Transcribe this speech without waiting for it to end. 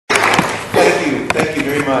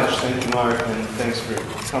very much. Thank you, Mark, and thanks for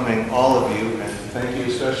coming, all of you, and thank you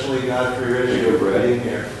especially, Godfrey Reggio, for being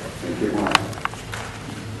here. Thank you, Mark.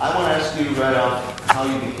 I want to ask you right off how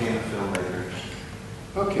you became a filmmaker.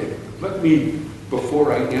 Okay, let me,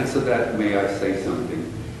 before I answer that, may I say something?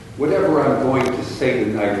 Whatever I'm going to say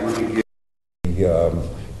tonight, I want to give a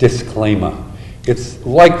disclaimer. It's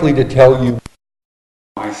likely to tell you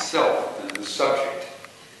myself and the subject.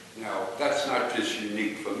 Now, that's not just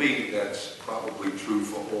unique for me, that's probably true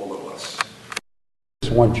for all of us. I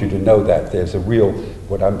just want you to know that there's a real,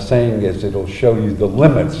 what I'm saying is it'll show you the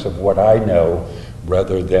limits of what I know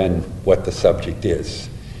rather than what the subject is.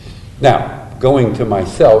 Now, going to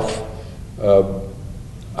myself,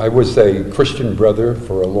 I was a Christian brother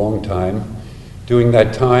for a long time. During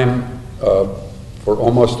that time, for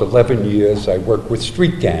almost 11 years, I worked with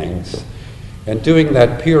street gangs. And during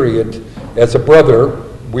that period, as a brother,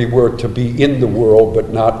 we were to be in the world but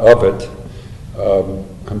not of it.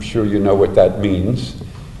 I'm sure you know what that means.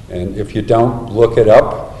 And if you don't, look it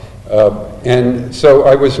up. And so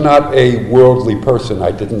I was not a worldly person.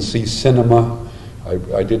 I didn't see cinema.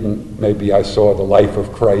 I didn't, maybe I saw The Life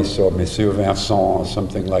of Christ or Monsieur Vincent or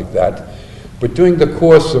something like that. But during the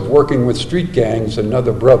course of working with street gangs,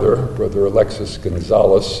 another brother, Brother Alexis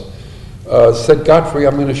Gonzalez, said, Godfrey,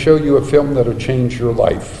 I'm going to show you a film that'll change your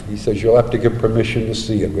life. He says, you'll have to give permission to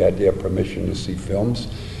see it. We had to have permission to see films.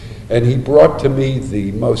 And he brought to me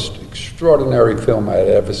the most extraordinary film I had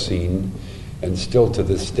ever seen, and still to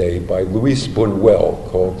this day, by Luis Buñuel,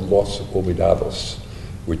 called Los Olvidados,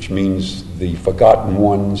 which means the forgotten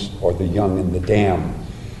ones or the young and the damned.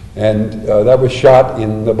 And that was shot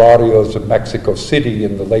in the barrios of Mexico City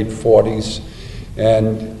in the late 40s.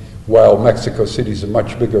 And while Mexico City is a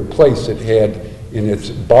much bigger place, it had in its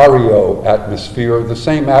barrio atmosphere the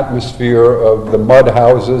same atmosphere of the mud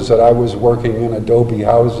houses that I was working in, adobe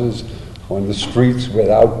houses on the streets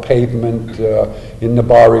without pavement in the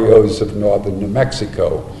barrios of northern New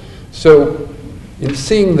Mexico. So in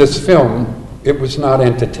seeing this film, it was not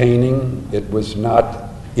entertaining, it was not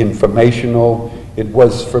informational, it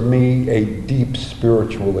was for me a deep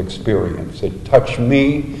spiritual experience. It touched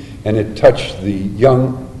me and it touched the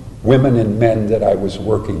young women and men that I was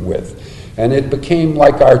working with. And it became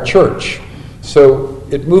like our church. So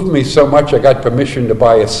it moved me so much I got permission to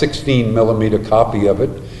buy a 16-millimeter copy of it.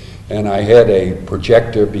 And I had a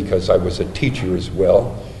projector because I was a teacher as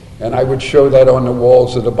well. And I would show that on the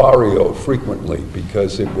walls of the barrio frequently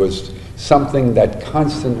because it was something that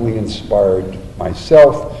constantly inspired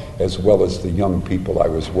myself as well as the young people I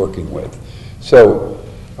was working with. So,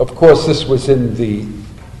 of course, this was in the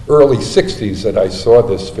early 60s that I saw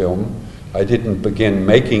this film. I didn't begin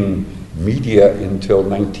making media until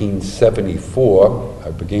 1974.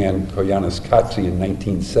 I began Koyanis Qatsi in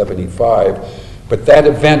 1975. But that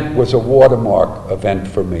event was a watermark event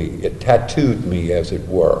for me. It tattooed me, as it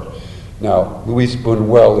were. Now, Luis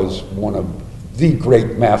Buñuel is one of the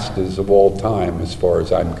great masters of all time, as far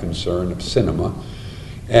as I'm concerned, of cinema.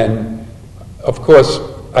 And, of course,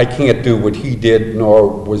 I can't do what he did, nor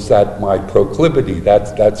was that my proclivity.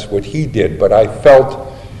 That's what he did. But I felt,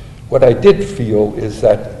 what I did feel is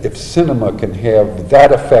that if cinema can have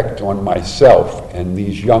that effect on myself and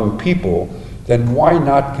these young people, then why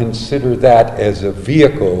not consider that as a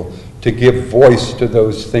vehicle to give voice to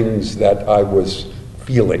those things that I was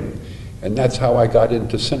feeling? And that's how I got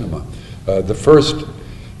into cinema. The first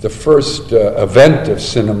event of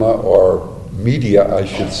cinema, or media, I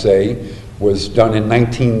should say, was done in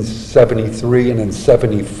 1973 and in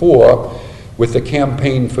 74 with the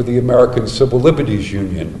campaign for the American Civil Liberties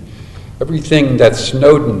Union. Everything that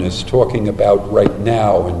Snowden is talking about right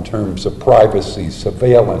now in terms of privacy,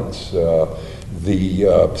 surveillance,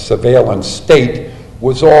 the surveillance state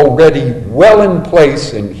was already well in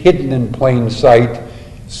place and hidden in plain sight,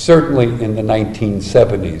 certainly in the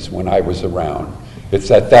 1970s when I was around. It's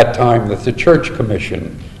at that time that the Church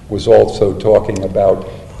Commission was also talking about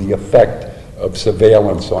the effect of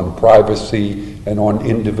surveillance on privacy and on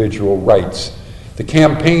individual rights. The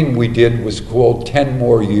campaign we did was called 10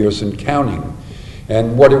 More Years and Counting.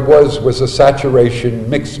 And what it was a saturation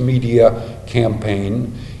mixed media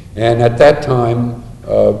campaign. And at that time,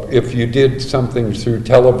 if you did something through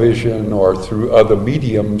television or through other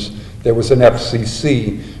mediums, there was an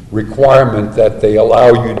FCC requirement that they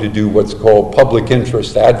allow you to do what's called public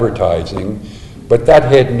interest advertising, but that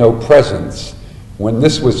had no presence. When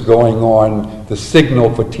this was going on, the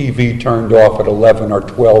signal for TV turned off at 11 or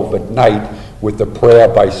 12 at night with a prayer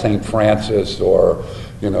by St. Francis or,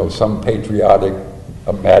 some patriotic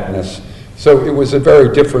madness. So it was a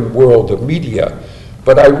very different world of media.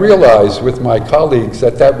 But I realized with my colleagues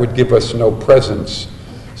that that would give us no presence.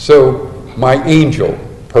 So my angel,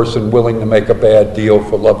 person willing to make a bad deal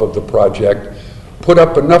for love of the project, put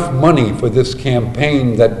up enough money for this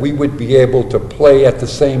campaign that we would be able to play at the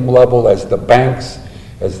same level as the banks,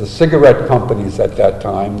 as the cigarette companies at that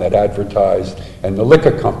time that advertised, and the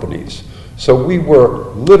liquor companies. So we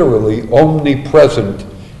were literally omnipresent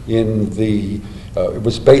in the, it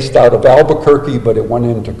was based out of Albuquerque, but it went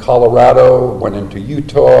into Colorado, went into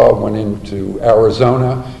Utah, went into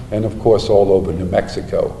Arizona, and of course all over New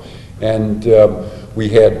Mexico. And we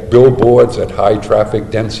had billboards at high traffic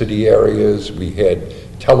density areas, we had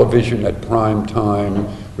television at prime time,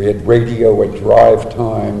 we had radio at drive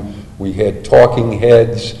time, we had talking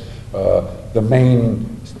heads. The main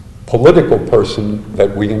political person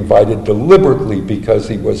that we invited deliberately because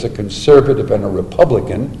he was a conservative and a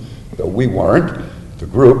Republican, though we weren't, the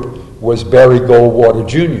group, was Barry Goldwater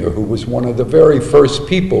Jr., who was one of the very first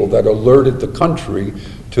people that alerted the country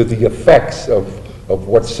to the effects of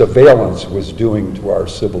what surveillance was doing to our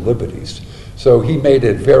civil liberties. So he made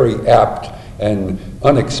it very apt and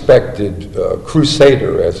unexpected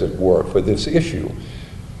crusader, as it were, for this issue.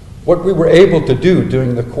 What we were able to do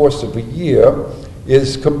during the course of a year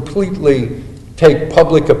is completely take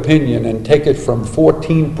public opinion and take it from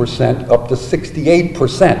 14% up to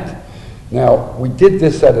 68%. Now, we did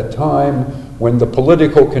this at a time when the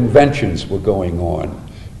political conventions were going on,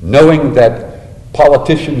 knowing that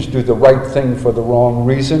politicians do the right thing for the wrong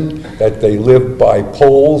reason, that they live by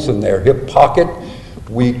polls in their hip pocket.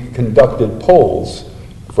 We conducted polls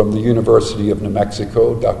from the University of New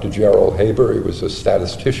Mexico, Dr. Gerald Haber. He was a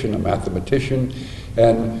statistician, a mathematician,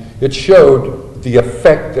 and it showed the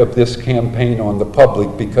effect of this campaign on the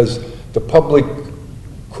public because the public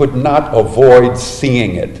could not avoid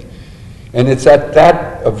seeing it. And it's at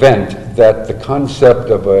that event that the concept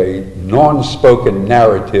of a non-spoken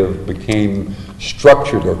narrative became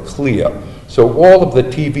structured or clear. So all of the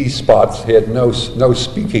TV spots had no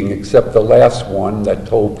speaking except the last one that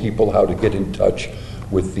told people how to get in touch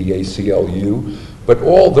with the ACLU, but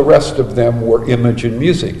all the rest of them were image and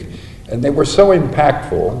music. And they were so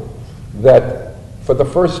impactful that for the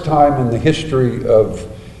first time in the history of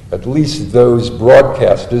at least those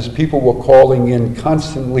broadcasters, people were calling in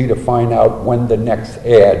constantly to find out when the next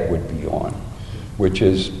ad would be on, which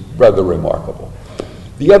is rather remarkable.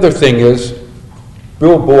 The other thing is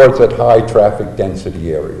billboards at high traffic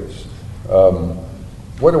density areas.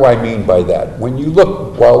 What do I mean by that? When you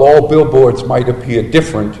look, while all billboards might appear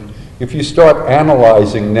different, if you start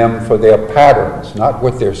analyzing them for their patterns, not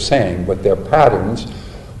what they're saying, but their patterns,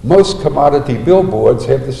 most commodity billboards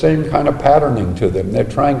have the same kind of patterning to them. They're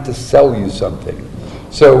trying to sell you something.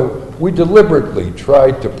 So we deliberately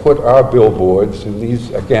tried to put our billboards in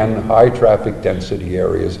these, again, high traffic density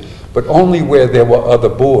areas, but only where there were other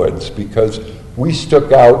boards, because we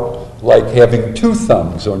stuck out like having two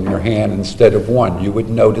thumbs on your hand instead of one. You would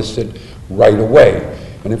notice it right away.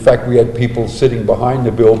 And in fact, we had people sitting behind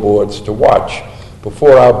the billboards to watch.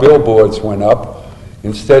 Before our billboards went up,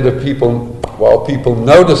 instead of people, while people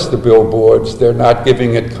notice the billboards, they're not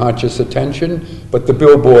giving it conscious attention, but the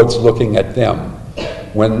billboard's looking at them.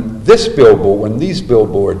 When these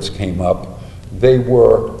billboards came up, they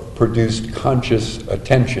were produced conscious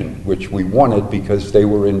attention, which we wanted because they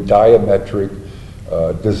were in diametric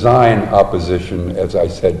design opposition, as I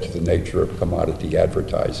said, to the nature of commodity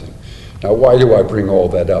advertising. Now, why do I bring all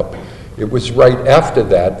that up? It was right after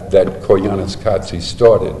that that Qatsi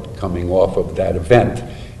started, coming off of that event.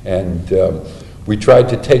 And we tried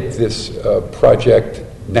to take this project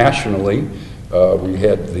nationally. We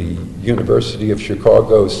had the University of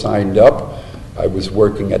Chicago signed up. I was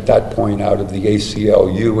working at that point out of the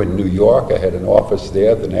ACLU in New York. I had an office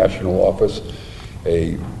there, the national office.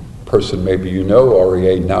 A person maybe you know,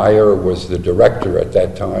 R.E.A. Nair, was the director at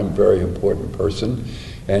that time, very important person,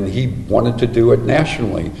 and he wanted to do it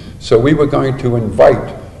nationally. So we were going to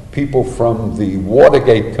invite people from the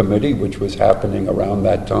Watergate Committee, which was happening around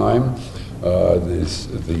that time,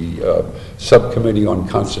 the Subcommittee on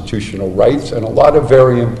Constitutional Rights, and a lot of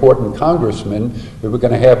very important congressmen. We were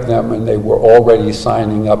going to have them, and they were already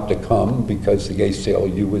signing up to come because the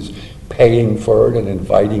ACLU was paying for it and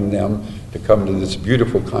inviting them to come to this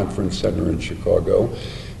beautiful conference center in Chicago.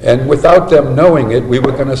 And without them knowing it, we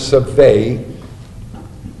were going to survey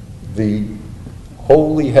the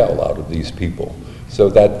holy hell out of these people so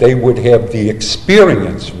that they would have the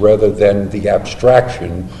experience rather than the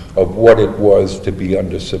abstraction of what it was to be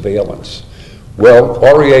under surveillance. Well,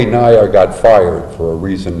 R.E.A. Nair got fired for a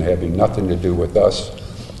reason having nothing to do with us,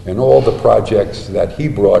 and all the projects that he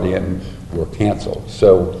brought in were canceled.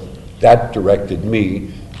 So that directed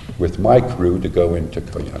me with my crew to go into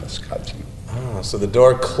Qatsi. Oh, so the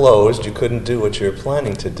door closed, you couldn't do what you were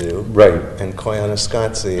planning to do. Right. And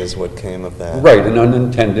Koyaanisqatsi is what came of that. Right, an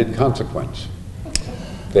unintended consequence.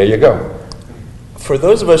 There you go. For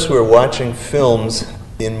those of us who were watching films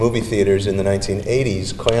in movie theaters in the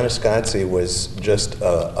 1980s, Koyaanisqatsi was just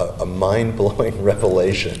a mind-blowing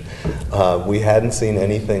revelation. We hadn't seen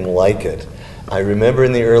anything like it. I remember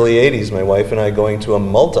in the early 80s, my wife and I going to a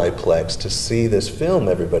multiplex to see this film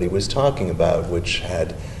everybody was talking about, which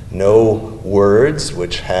had no words,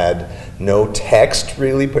 which had no text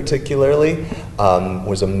really particularly,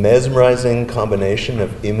 was a mesmerizing combination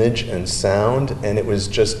of image and sound, and it was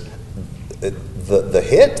just the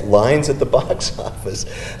hit, lines at the box office.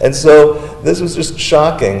 And so this was just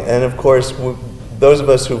shocking, and of course those of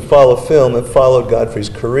us who follow film have followed Godfrey's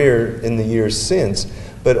career in the years since,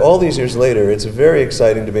 but all these years later it's very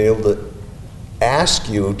exciting to be able to ask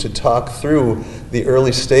you to talk through the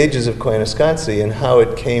early stages of Koyaanisqatsi and how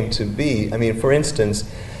it came to be. I mean, for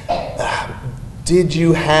instance, did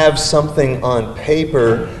you have something on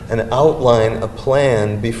paper, an outline, a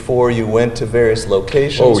plan before you went to various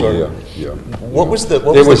locations? Oh, yeah. What was the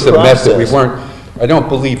There was the method. process? I don't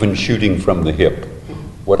believe in shooting from the hip.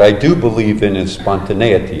 What I do believe in is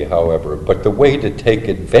spontaneity, however, but the way to take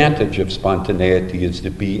advantage of spontaneity is to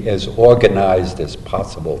be as organized as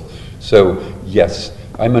possible. So, yes,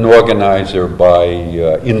 I'm an organizer by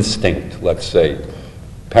instinct, let's say.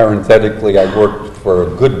 Parenthetically, I worked for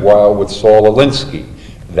a good while with Saul Alinsky,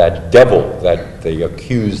 that devil that they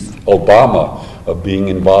accused Obama of being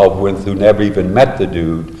involved with, who never even met the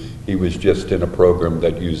dude. He was just in a program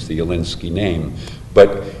that used the Alinsky name.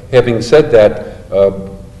 But having said that,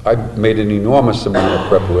 I made an enormous amount of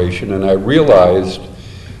preparation, and I realized,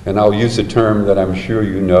 and I'll use a term that I'm sure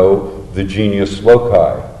you know, the genius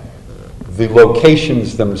loci. The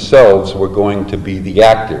locations themselves were going to be the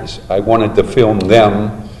actors. I wanted to film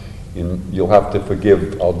them, and you'll have to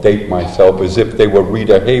forgive, I'll date myself, as if they were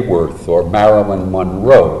Rita Hayworth or Marilyn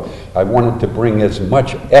Monroe. I wanted to bring as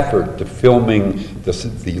much effort to filming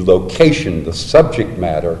the location, the subject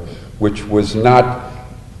matter, which was not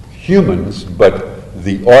humans, but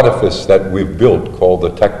the artifice that we've built called the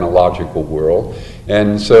technological world.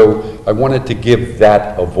 And so I wanted to give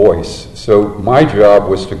that a voice. So my job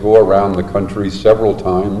was to go around the country several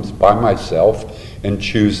times by myself and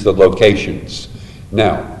choose the locations.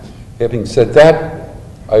 Now, having said that,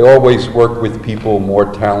 I always work with people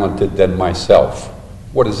more talented than myself.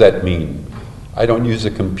 What does that mean? I don't use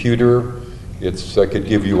a computer. I could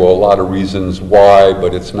give you a lot of reasons why,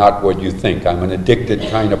 but it's not what you think. I'm an addicted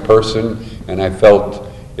kind of person, and I felt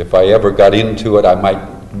if I ever got into it, I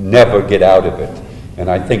might never get out of it.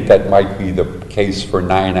 And I think that might be the case for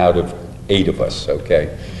 9 out of 8 of us,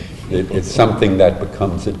 okay? It's something that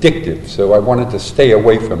becomes addictive. So I wanted to stay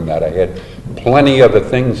away from that. I had plenty of other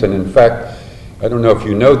things, and in fact, I don't know if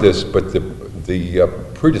you know this, but the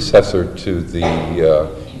predecessor to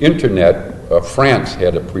the internet, France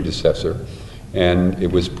had a predecessor, and it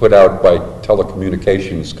was put out by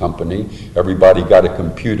telecommunications company. Everybody got a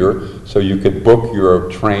computer, so you could book your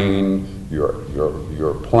train,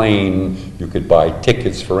 your plane, you could buy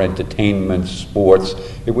tickets for entertainment, sports.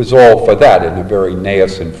 It was all for that in a very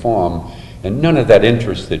nascent form, and none of that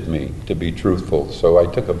interested me, to be truthful, so I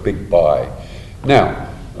took a big buy. Now,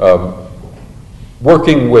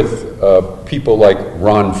 working with people like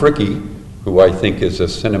Ron Fricke, who I think is a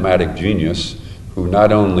cinematic genius, who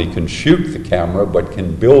not only can shoot the camera, but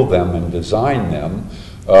can build them and design them,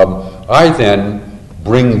 I then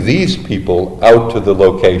bring these people out to the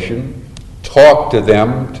location, talk to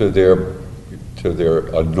them to their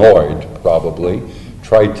annoyed, probably,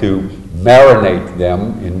 try to marinate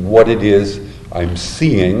them in what it is I'm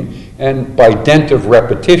seeing, and by dint of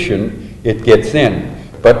repetition, it gets in.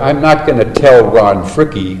 But I'm not going to tell Ron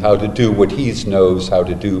Fricke how to do what he knows how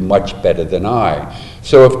to do much better than I.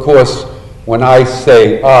 So, of course, when I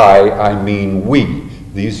say I mean we.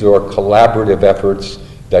 These are collaborative efforts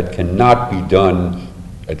that cannot be done,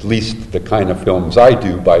 at least the kind of films I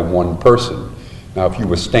do, by one person. Now, if you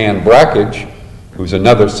were Stan Brakhage, who's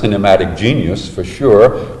another cinematic genius for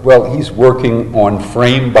sure, well, he's working on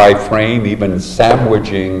frame by frame, even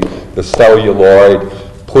sandwiching the celluloid,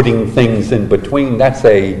 putting things in between. That's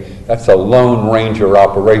a Lone Ranger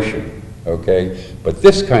operation, okay? But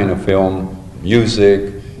this kind of film,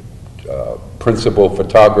 music, principal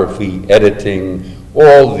photography, editing,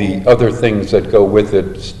 all the other things that go with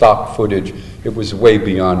it, stock footage, it was way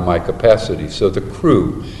beyond my capacity. So the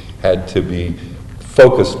crew had to be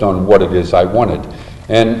focused on what it is I wanted.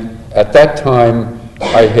 And at that time,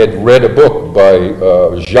 I had read a book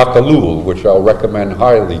by Jacques Ellul, which I'll recommend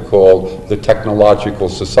highly, called The Technological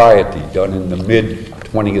Society, done in the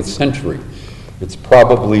mid-20th century. It's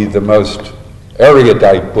probably the most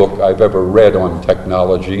erudite book I've ever read on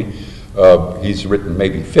technology. He's written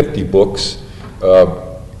maybe 50 books.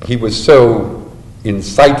 He was so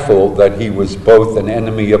insightful that he was both an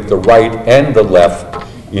enemy of the right and the left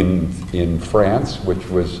in France, which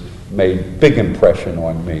made big impression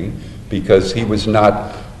on me, because he was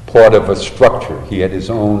not part of a structure. He had his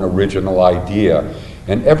own original idea.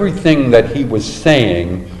 And everything that he was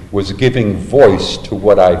saying was giving voice to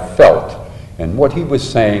what I felt. And what he was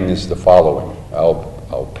saying is the following.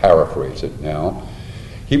 I'll paraphrase it now.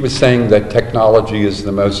 He was saying that technology is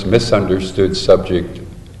the most misunderstood subject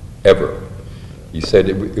ever. He said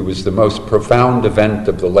it was the most profound event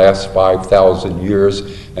of the last 5,000 years,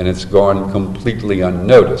 and it's gone completely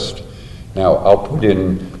unnoticed. Now,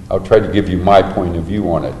 I'll try to give you my point of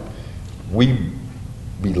view on it. We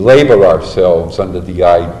label ourselves under the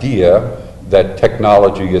idea that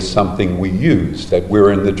technology is something we use, that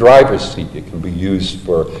we're in the driver's seat. It can be used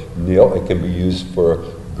for nil, it can be used for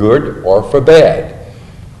good or for bad.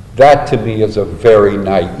 That to me is a very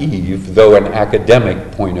naive, though an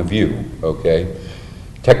academic point of view, okay?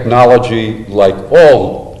 Technology, like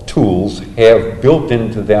all tools, have built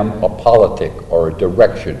into them a politic or a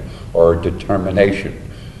direction or a determination.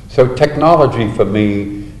 So technology for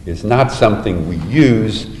me is not something we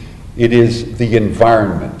use, it is the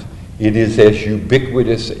environment. It is as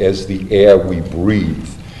ubiquitous as the air we breathe.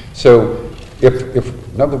 So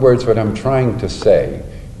in other words, what I'm trying to say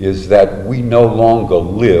is that we no longer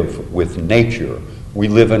live with nature. We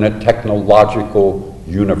live in a technological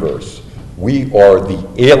universe. We are the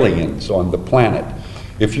aliens on the planet.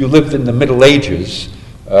 If you lived in the Middle Ages,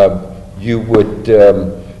 you would,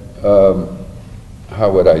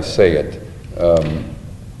 how would I say it?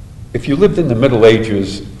 If you lived in the Middle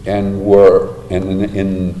Ages and were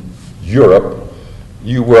in Europe,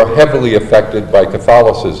 you were heavily affected by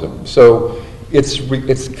Catholicism. So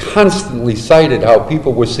it's constantly cited how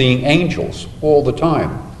people were seeing angels all the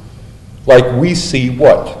time. Like we see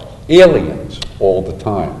what? Aliens all the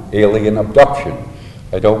time. Alien abduction.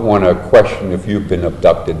 I don't want to question if you've been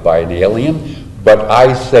abducted by an alien, but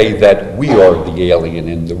I say that we are the alien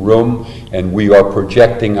in the room and we are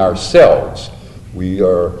projecting ourselves.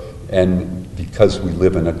 And because we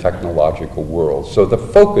live in a technological world. So the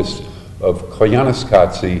focus of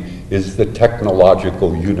Qatsi is the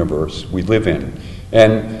technological universe we live in.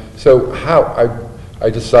 And so I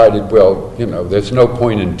decided, well, there's no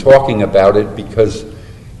point in talking about it because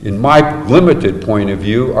in my limited point of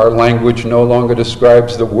view, our language no longer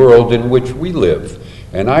describes the world in which we live.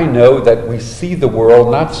 And I know that we see the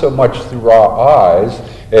world not so much through our eyes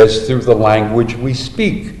as through the language we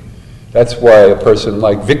speak. That's why a person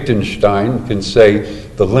like Wittgenstein can say,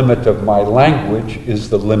 the limit of my language is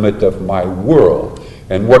the limit of my world.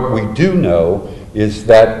 And what we do know is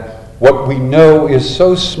that what we know is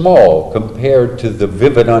so small compared to the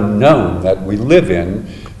vivid unknown that we live in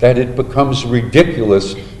that it becomes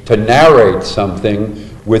ridiculous to narrate something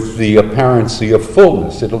with the apparency of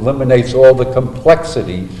fullness. It eliminates all the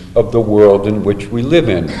complexity of the world in which we live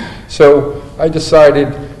in. So I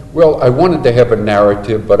decided, well, I wanted to have a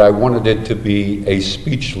narrative, but I wanted it to be a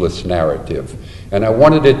speechless narrative. And I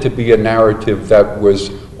wanted it to be a narrative that was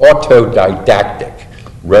autodidactic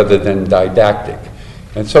rather than didactic.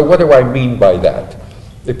 And so what do I mean by that?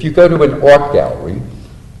 If you go to an art gallery,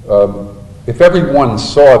 if everyone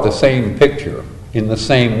saw the same picture in the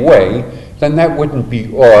same way, then that wouldn't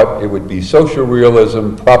be art, it would be social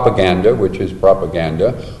realism, propaganda, which is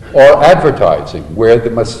propaganda, or advertising, where the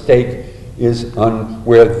mistake is not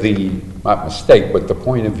mistake, but the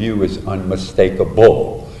point of view is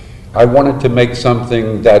unmistakable. I wanted to make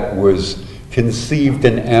something that was conceived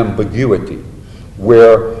in ambiguity,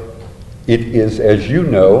 where it is, as you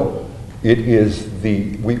know,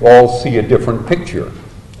 we all see a different picture.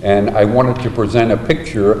 And I wanted to present a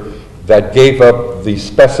picture that gave up the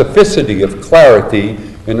specificity of clarity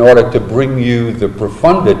in order to bring you the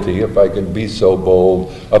profundity, if I can be so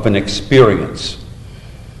bold, of an experience.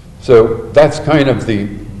 So that's kind of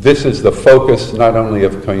this is the focus not only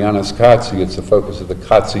of Qatsi, it's the focus of the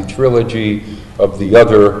Qatsi Trilogy, of the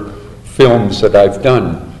other films that I've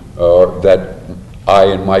done, that I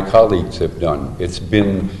and my colleagues have done. It's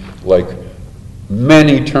been like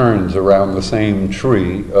many turns around the same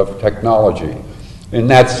tree of technology. In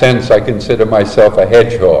that sense, I consider myself a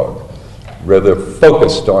hedgehog, rather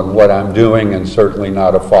focused on what I'm doing and certainly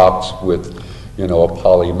not a fox with, a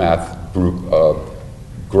polymath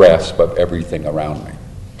grasp of everything around me.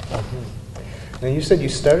 Now you said you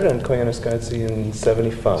started on Qatsi in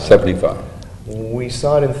 75. 75. We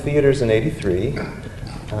saw it in theaters in 83.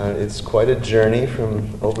 It's quite a journey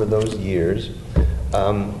from over those years.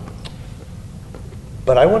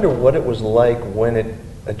 But I wonder what it was like when it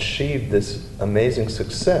achieved this amazing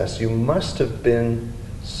success. You must have been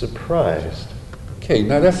surprised. Okay,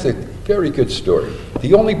 now that's a very good story.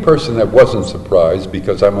 The only person that wasn't surprised,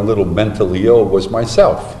 because I'm a little mentally ill, was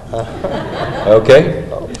myself. Okay?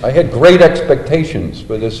 I had great expectations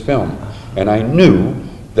for this film, and I knew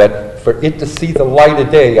that for it to see the light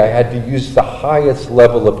of day, I had to use the highest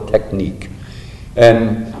level of technique.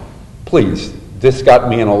 And please, this got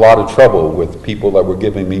me in a lot of trouble with people that were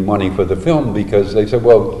giving me money for the film, because they said,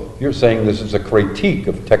 well, you're saying this is a critique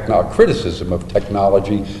of criticism of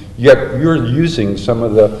technology, yet you're using some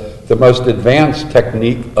of the most advanced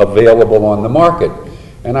technique available on the market.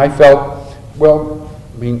 And I felt, well,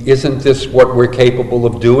 I mean, isn't this what we're capable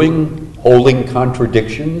of doing? Holding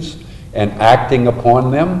contradictions and acting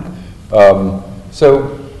upon them?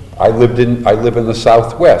 So I live in the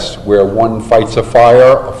Southwest, where one fights a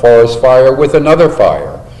forest fire with another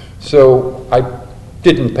fire. So I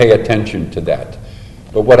didn't pay attention to that.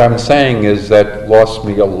 But what I'm saying is that lost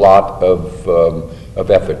me a lot of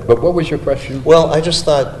effort. But what was your question? Well, I just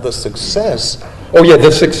thought the success. Oh yeah,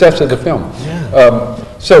 the success of the film. Yeah.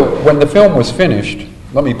 So when the film was finished,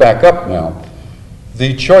 let me back up now.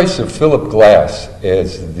 The choice of Philip Glass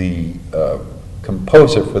as the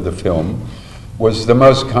composer for the film was the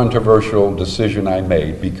most controversial decision I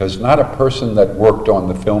made, because not a person that worked on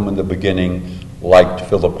the film in the beginning liked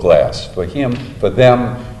Philip Glass. For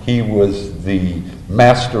them, he was the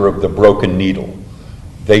master of the broken needle.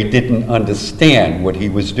 They didn't understand what he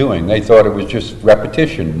was doing. They thought it was just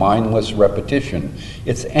repetition, mindless repetition.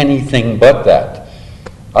 It's anything but that.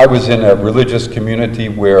 I was in a religious community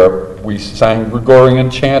where we sang Gregorian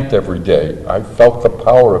chant every day. I felt the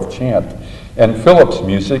power of chant. And Philip's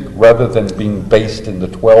music, rather than being based in the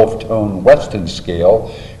 12-tone Western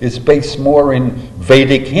scale, is based more in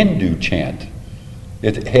Vedic Hindu chant.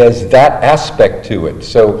 It has that aspect to it.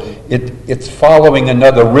 So it's following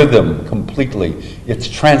another rhythm completely. It's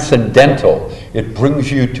transcendental. It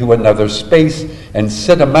brings you to another space, and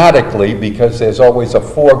cinematically, because there's always a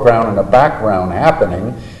foreground and a background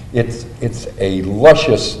happening, it's a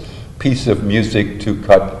luscious piece of music to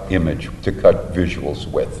cut visuals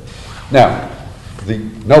with. Now,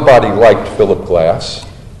 nobody liked Philip Glass,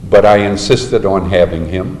 but I insisted on having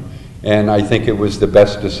him, and I think it was the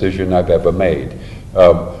best decision I've ever made.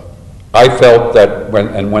 I felt that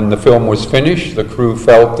when the film was finished, the crew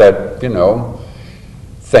felt that,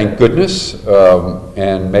 thank goodness,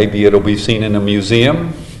 and maybe it'll be seen in a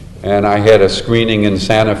museum. And I had a screening in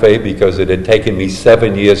Santa Fe because it had taken me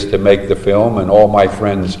 7 years to make the film, and all my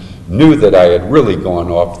friends knew that I had really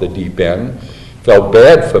gone off the deep end. Felt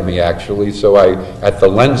bad for me, actually, so at the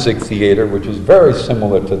Lensic Theater, which is very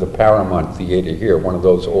similar to the Paramount Theater here, one of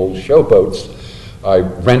those old showboats, I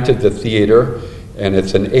rented the theater, and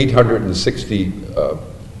it's an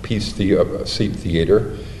 860-piece seat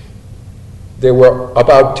theater. There were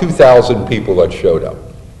about 2,000 people that showed up,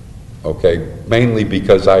 okay, mainly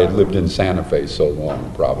because I had lived in Santa Fe so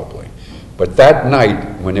long, probably. But that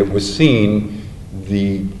night, when it was seen,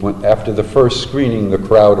 after the first screening, the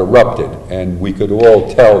crowd erupted, and we could all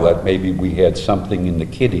tell that maybe we had something in the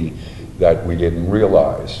kitty that we didn't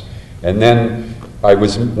realize. And then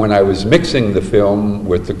when I was mixing the film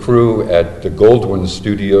with the crew at the Goldwyn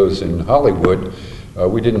Studios in Hollywood,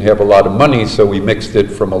 we didn't have a lot of money, so we mixed it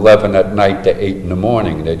from 11 at night to 8 in the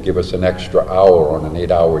morning. They'd give us an extra hour on an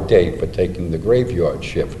 8-hour day for taking the graveyard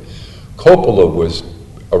shift. Coppola was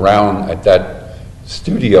around at that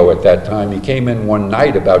studio at that time. He came in one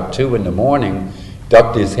night about 2 in the morning,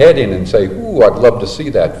 ducked his head in and said, "Ooh, I'd love to see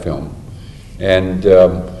that film." And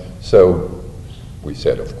so we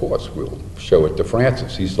said, of course, we'll show it to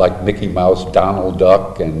Francis. He's like Mickey Mouse, Donald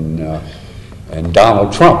Duck, and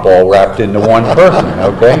Donald Trump all wrapped into one person,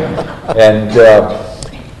 okay? And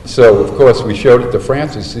so, of course, we showed it to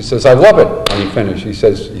Francis. He says, "I love it." When he finished, he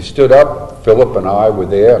says, he stood up, Philip and I were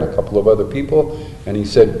there, and a couple of other people, and he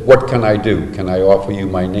said, "What can I do? Can I offer you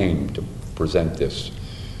my name to present this?"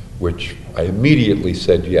 Which I immediately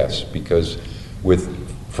said yes, because with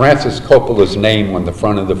Francis Coppola's name on the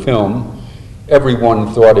front of the film, everyone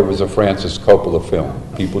thought it was a Francis Coppola film.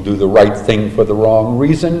 People do the right thing for the wrong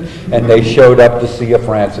reason, and they showed up to see a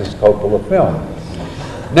Francis Coppola film.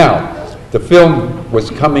 Now, the film was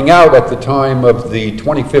coming out at the time of the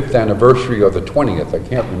 25th anniversary, or the 20th, I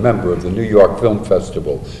can't remember, of the New York Film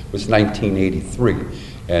Festival. It was 1983,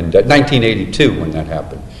 and 1982 when that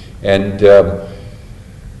happened. And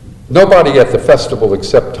nobody at the festival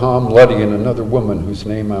except Tom Luddy and another woman whose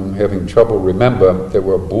name I'm having trouble remember. There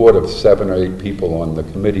were a board of 7 or 8 people on the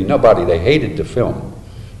committee. Nobody, they hated the film.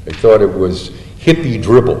 They thought it was hippie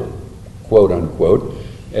dribble, quote unquote.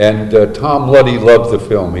 And Tom Luddy loved the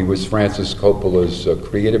film. He was Francis Coppola's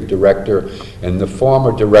creative director and the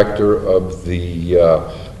former director of the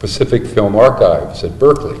Pacific Film Archives at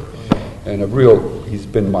Berkeley. And he's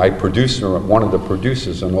been my producer, one of the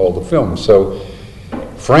producers on all the films. So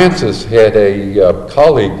Francis had a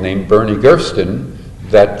colleague named Bernie Gersten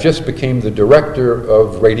that just became the director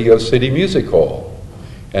of Radio City Music Hall.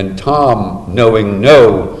 And Tom, knowing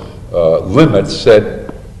no limits,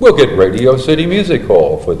 said, "We'll get Radio City Music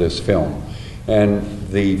Hall for this film." And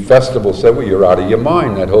the festival said, "Well, you're out of your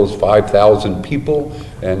mind. That holds 5,000 people,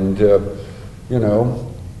 and, you know,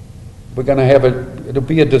 we're going to have it'll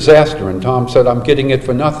be a disaster." And Tom said, "I'm getting it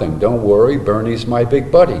for nothing. Don't worry, Bernie's my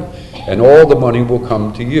big buddy, and all the money will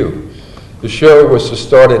come to you." The show was to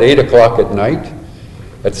start at 8 o'clock at night.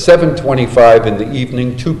 At 7:25 in the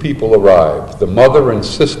evening, 2 people arrived, the mother and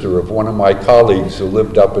sister of one of my colleagues who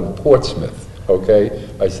lived up in Portsmouth. Okay?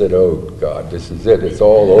 I said, "Oh, God, this is it. It's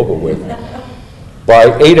all over with."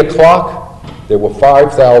 By 8 o'clock, there were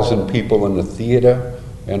 5,000 people in the theater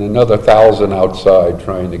and another 1,000 outside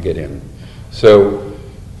trying to get in. So,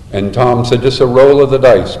 and Tom said, "Just a roll of the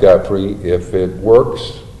dice, Godfrey. If it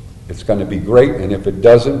works, it's going to be great, and if it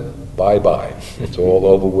doesn't, bye-bye. It's all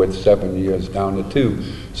over with, 7 years down to 2.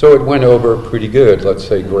 So it went over pretty good, let's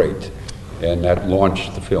say great. And that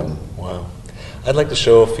launched the film. Wow. I'd like to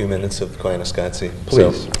show a few minutes of Qatsi.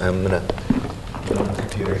 Please. So I'm going to put on the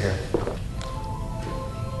computer here.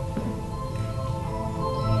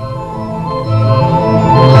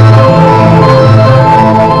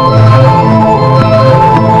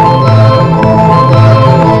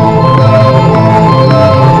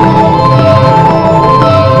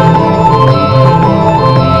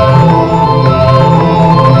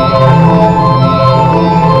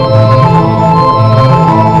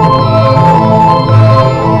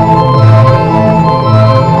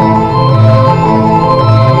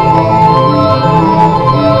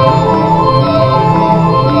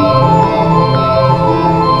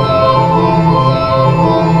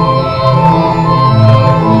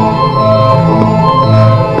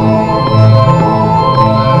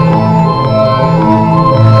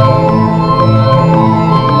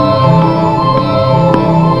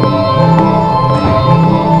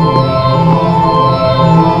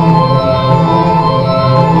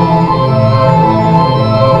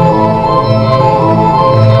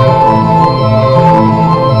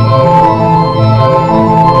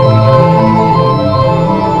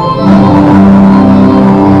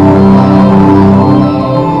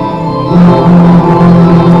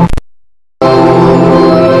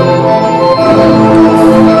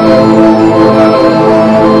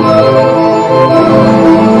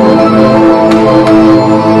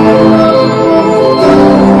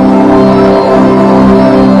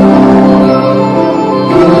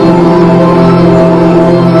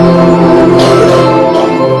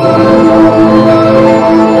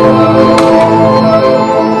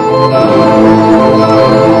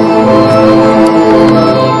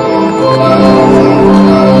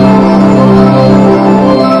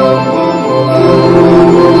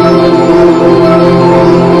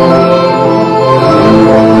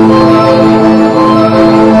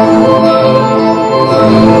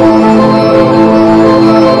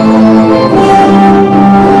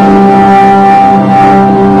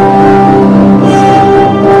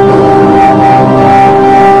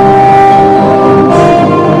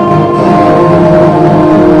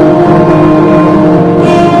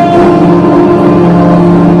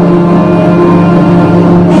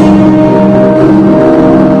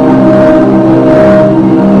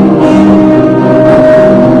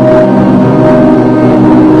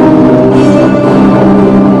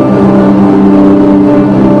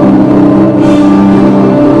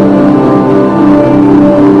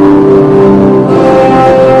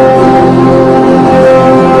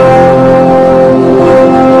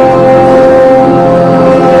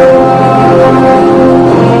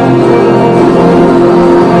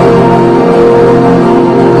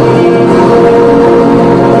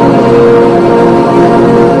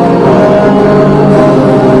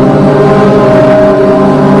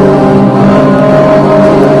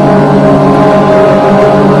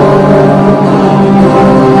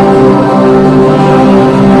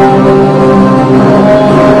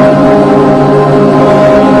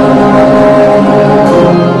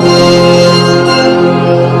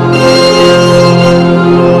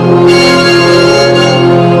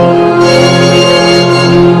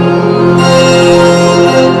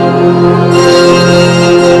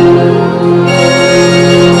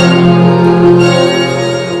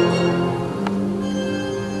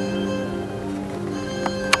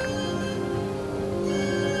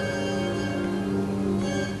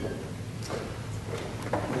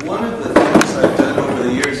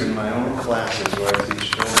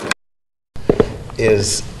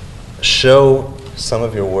 is show some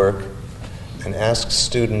of your work and ask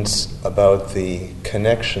students about the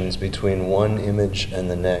connections between one image and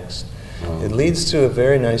the next. It leads to a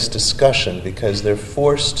very nice discussion because they're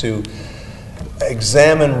forced to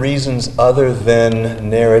examine reasons other than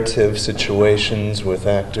narrative situations with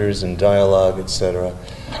actors and dialogue, etc.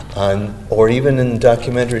 Or even in the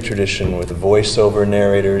documentary tradition with voiceover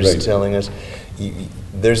narrators Right. telling us,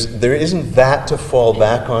 there isn't that to fall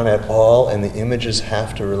back on at all, and the images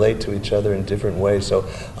have to relate to each other in different ways. So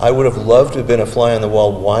I would have loved to have been a fly on the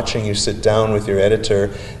wall watching you sit down with your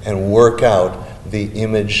editor and work out the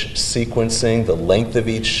image sequencing, the length of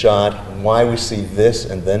each shot, why we see this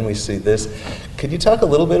and then we see this. Could you talk a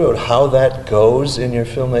little bit about how that goes in your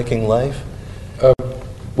filmmaking life?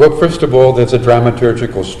 Well, first of all, there's a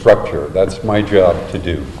dramaturgical structure. That's my job to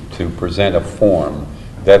do, to present a form.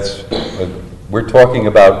 We're talking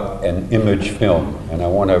about an image film, and I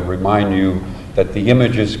want to remind you that the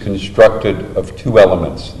image is constructed of two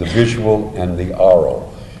elements, the visual and the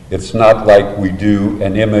oral. It's not like we do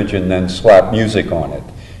an image and then slap music on it.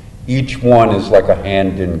 Each one is like a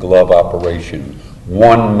hand-in-glove operation.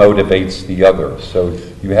 One motivates the other, so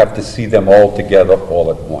you have to see them all together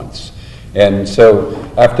all at once. And so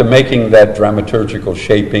after making that dramaturgical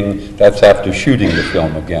shaping, that's after shooting the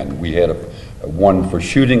film again. We had one for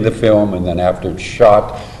shooting the film, and then after it's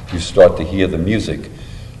shot, you start to hear the music.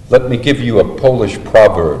 Let me give you a Polish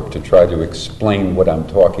proverb to try to explain what I'm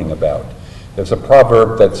talking about. There's a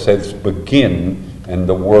proverb that says, "Begin, and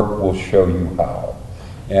the work will show you how."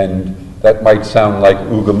 And that might sound like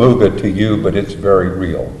ooga mooga to you, but it's very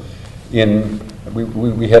real.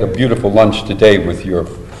 We had a beautiful lunch today with your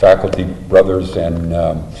faculty brothers, and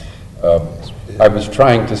I was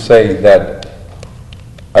trying to say that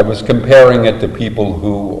I was comparing it to people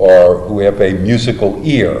who have a musical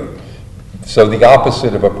ear. So the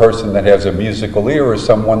opposite of a person that has a musical ear is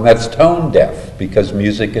someone that's tone deaf, because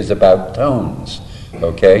music is about tones,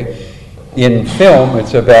 okay? In film,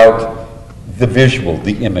 it's about the visual,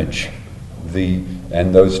 the image,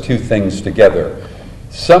 and those two things together.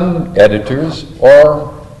 Some editors are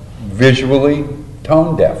visually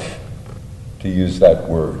tone deaf, to use that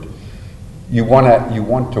word. You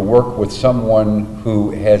want to work with someone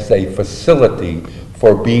who has a facility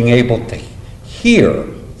for being able to hear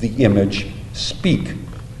the image speak.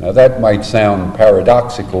 Now that might sound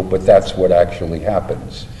paradoxical, but that's what actually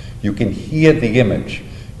happens. You can hear the image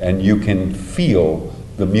and you can feel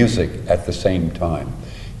the music at the same time.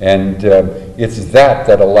 And it's that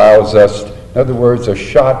allows us, in other words, a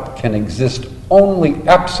shot can exist only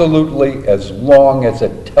absolutely as long as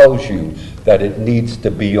it tells you that it needs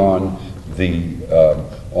to be on the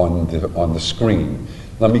screen.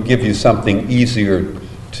 Let me give you something easier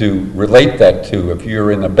to relate that to. If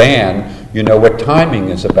you're in a band, you know what timing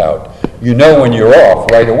is about. You know when you're off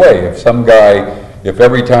right away. If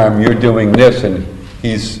every time you're doing this and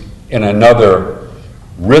he's in another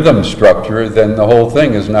rhythm structure, then the whole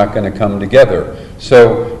thing is not going to come together.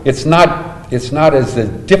 So it's not as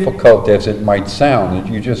difficult as it might sound.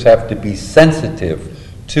 You just have to be sensitive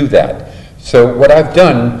to that. So what I've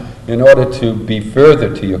done, in order to be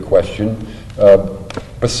further to your question,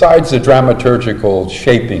 besides the dramaturgical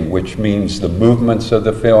shaping, which means the movements of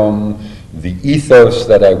the film, the ethos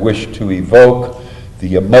that I wish to evoke,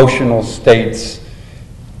 the emotional states,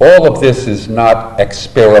 all of this is not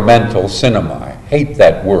experimental cinema. I hate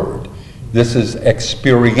that word. This is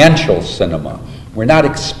experiential cinema. We're not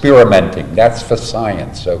experimenting. That's for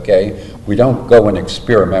science, okay? We don't go and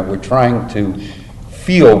experiment. We're trying to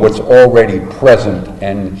feel what's already present,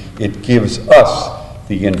 and it gives us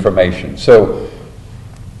the information. So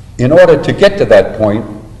in order to get to that point,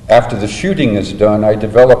 after the shooting is done, I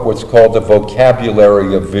develop what's called the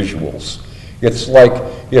vocabulary of visuals. It's like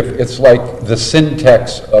the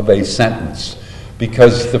syntax of a sentence,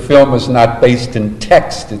 because the film is not based in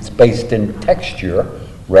text, it's based in texture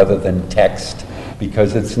rather than text,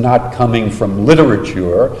 because it's not coming from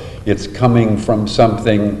literature, it's coming from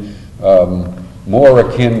something more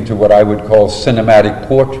akin to what I would call cinematic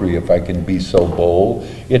poetry, if I can be so bold.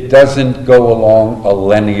 It doesn't go along a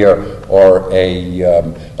linear or a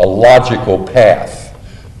logical path.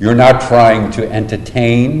 You're not trying to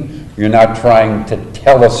entertain, you're not trying to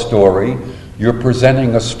tell a story, you're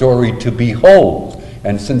presenting a story to behold.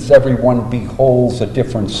 And since everyone beholds a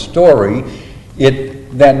different story,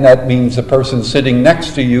 then that means the person sitting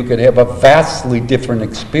next to you could have a vastly different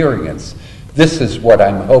experience. This is what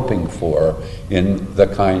I'm hoping for in the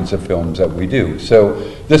kinds of films that we do. So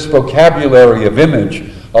this vocabulary of image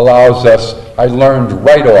allows us, I learned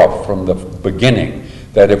right off from the beginning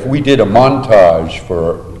that if we did a montage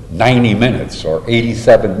for 90 minutes or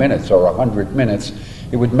 87 minutes or 100 minutes,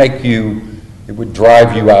 it would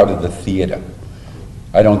drive you out of the theater.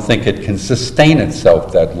 I don't think it can sustain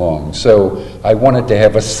itself that long. So I wanted to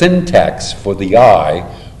have a syntax for the eye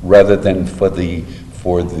rather than for the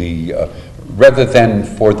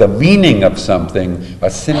meaning of something, a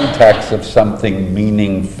syntax of something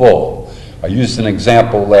meaningful. I used an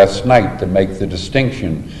example last night to make the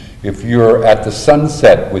distinction. If you're at the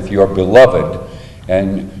sunset with your beloved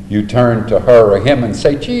and you turn to her or him and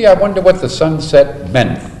say, gee, I wonder what the sunset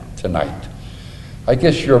meant tonight, I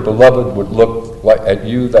guess your beloved would look at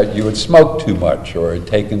you that you had smoked too much or had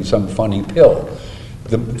taken some funny pill.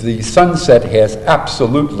 The sunset has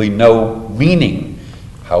absolutely no meaning.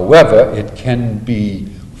 However, it can be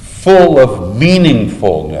full of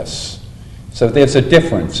meaningfulness. So there's a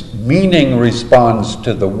difference. Meaning responds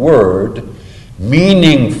to the word.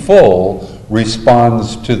 Meaningful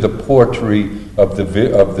responds to the poetry of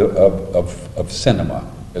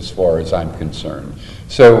cinema, as far as I'm concerned.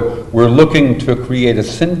 So we're looking to create a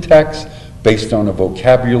syntax based on a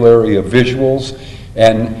vocabulary of visuals,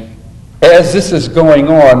 and as this is going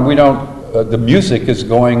on, the music is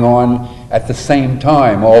going on at the same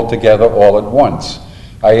time, all together, all at once.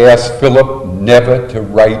 I asked Philip never to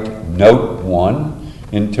write note one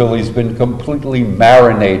until he's been completely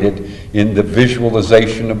marinated in the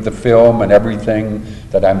visualization of the film and everything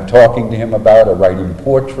that I'm talking to him about. I write him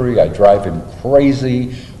poetry, I drive him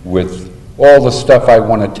crazy with all the stuff I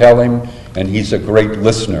want to tell him, and he's a great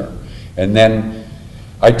listener. And then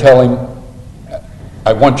I tell him,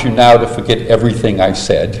 I want you now to forget everything I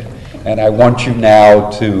said, and I want you now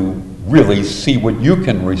to really see what you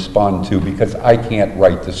can respond to, because I can't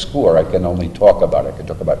write the score. I can only talk about it. I can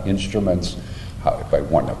talk about instruments, if I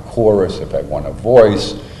want a chorus, if I want a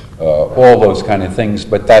voice, all those kind of things,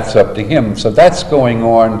 but that's up to him. So that's going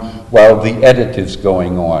on while the edit is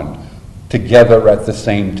going on, together at the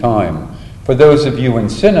same time. For those of you in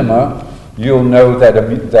cinema, you'll know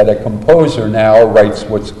that a composer now writes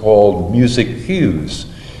what's called music cues.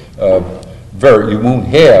 You won't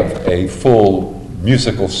have a full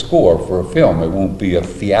musical score for a film. It won't be a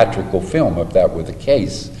theatrical film if that were the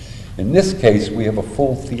case. In this case, we have a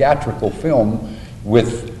full theatrical film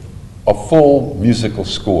with a full musical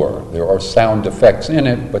score. There are sound effects in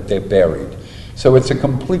it, but they're buried. So it's a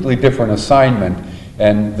completely different assignment,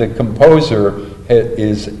 and the composer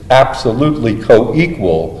is absolutely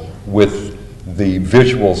co-equal with the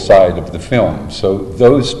visual side of the film. So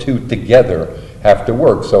those two together have to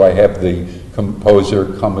work. So I have the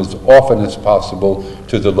composer come as often as possible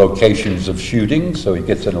to the locations of shooting, so he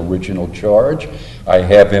gets an original charge. I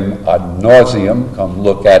have him ad nauseum come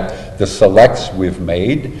look at the selects we've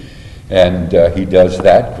made, and he does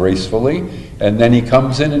that gracefully. And then he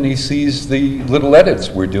comes in and he sees the little edits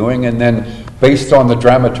we're doing, and then based on the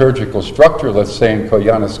dramaturgical structure, let's say in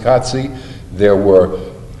Qatsi, there were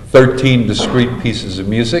 13 discrete pieces of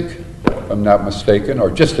music, if I'm not mistaken,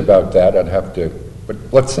 or just about that. I'd have to, but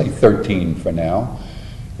let's say 13 for now.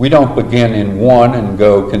 We don't begin in 1 and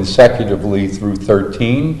go consecutively through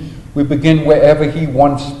 13. We begin wherever he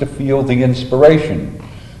wants to feel the inspiration.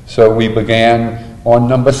 So we began on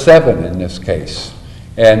number 7 in this case.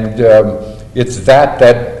 And it's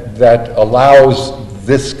that allows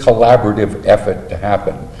this collaborative effort to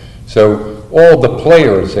happen. So all the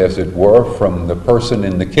players, as it were, from the person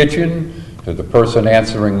in the kitchen to the person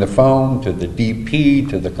answering the phone, to the DP,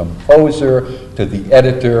 to the composer, to the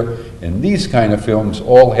editor, in these kind of films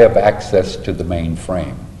all have access to the main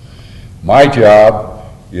frame. My job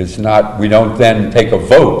is not, we don't then take a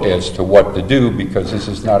vote as to what to do, because this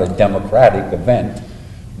is not a democratic event.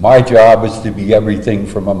 My job is to be everything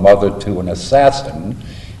from a mother to an assassin,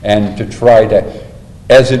 and to try to,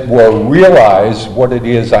 as it were, realize what it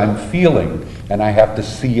is I'm feeling. And I have to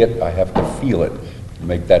see it, I have to feel it to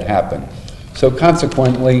make that happen. So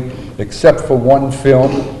consequently, except for one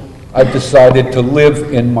film, I've decided to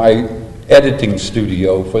live in my editing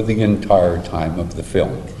studio for the entire time of the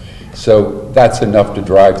film. So that's enough to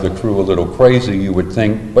drive the crew a little crazy, you would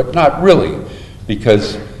think, but not really,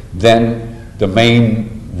 because then the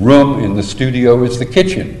main room in the studio is the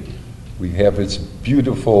kitchen. We have its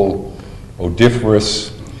beautiful,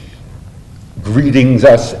 odoriferous greetings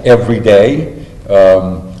us every day.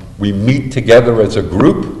 We meet together as a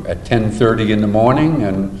group at 10:30 in the morning,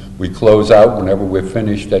 and we close out whenever we're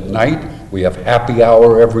finished at night. We have happy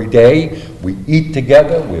hour every day. We eat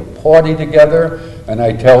together, we party together, and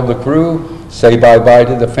I tell the crew, say bye-bye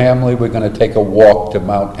to the family, we're going to take a walk to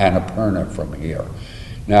Mount Annapurna from here.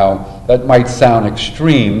 Now, that might sound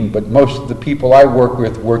extreme, but most of the people I work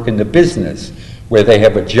with work in the business, where they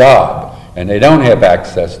have a job, and they don't have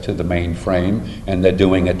access to the mainframe, and they're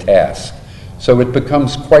doing a task. So it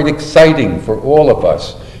becomes quite exciting for all of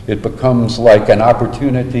us. It becomes like an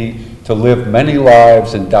opportunity to live many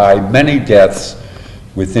lives and die many deaths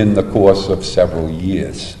within the course of several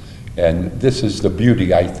years. And this is the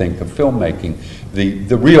beauty, I think, of filmmaking.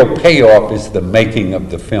 The real payoff is the making of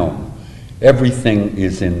the film. Everything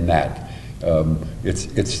is in that.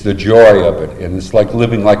 It's the joy of it, and it's like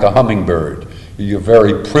living like a hummingbird. You're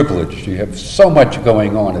very privileged. You have so much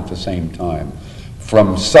going on at the same time.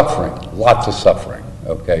 From suffering, lots of suffering,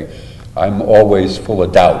 okay? I'm always full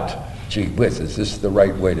of doubt. Gee whiz, is this the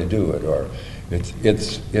right way to do it? Or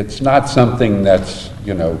it's not something that's,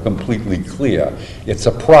 you know, completely clear. It's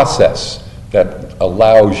a process that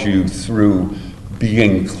allows you, through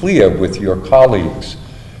being clear with your colleagues.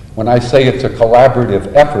 When I say it's a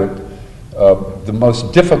collaborative effort, the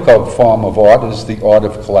most difficult form of art is the art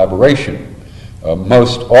of collaboration.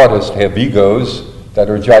 Most artists have egos that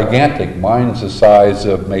are gigantic. Mine's the size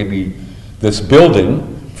of maybe this building.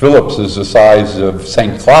 Philip's is the size of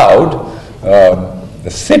St. Cloud, the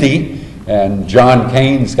city, and John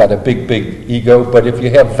Cain's got a big, big ego. But if you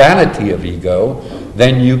have vanity of ego,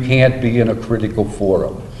 then you can't be in a critical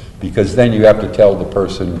forum, because then you have to tell the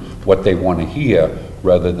person what they want to hear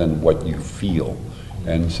rather than what you feel.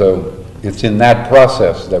 And so it's in that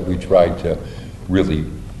process that we try to really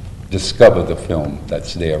discover the film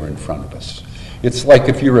that's there in front of us. It's like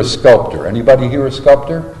if you're a sculptor. Anybody here a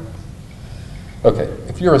sculptor? Okay,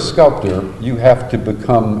 if you're a sculptor, you have to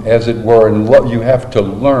become, as it were, you have to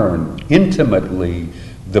learn intimately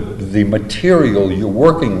the material you're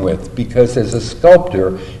working with, because as a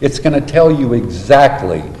sculptor, it's going to tell you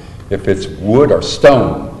exactly if it's wood or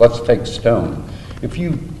stone. Let's take stone. If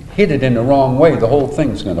you hit it in the wrong way, the whole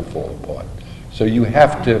thing's going to fall apart. So you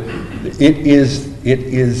have to, it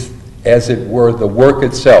is, as it were, the work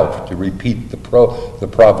itself, to repeat the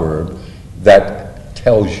proverb, that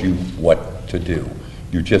tells you what to do.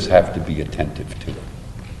 You just have to be attentive to it.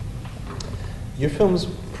 Your films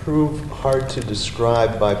prove hard to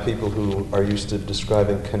describe by people who are used to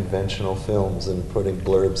describing conventional films and putting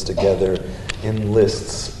blurbs together in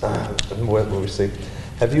lists. What will we see?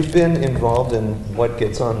 Have you been involved in what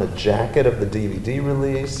gets on the jacket of the DVD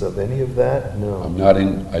release, of any of that? No. I'm not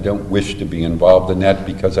in, I don't wish to be involved in that,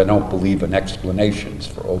 because I don't believe in explanations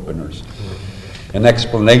for openers. Mm-hmm. An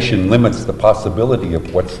explanation limits the possibility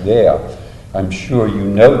of what's there. I'm sure you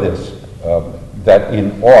know this, that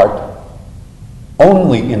in art,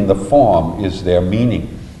 only in the form is there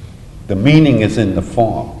meaning. The meaning is in the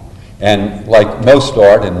form. And like most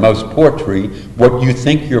art and most poetry, what you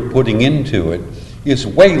think you're putting into it is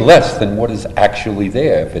way less than what is actually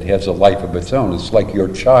there if it has a life of its own. It's like your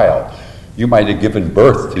child. You might have given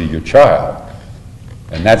birth to your child,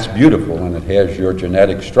 and that's beautiful, and it has your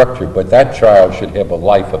genetic structure, but that child should have a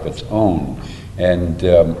life of its own. And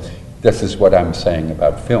this is what I'm saying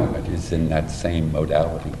about film. It is in that same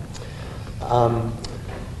modality.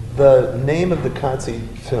 The name of the Qatsi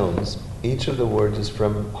films, each of the words is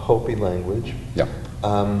from Hopi language. Yeah.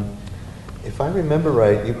 If I remember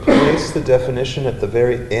right, you placed the definition at the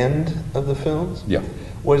very end of the films? Yeah.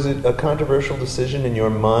 Was it a controversial decision in your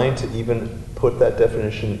mind to even put that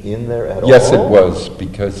definition in there at all? Yes, it was,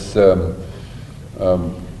 because,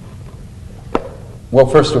 well,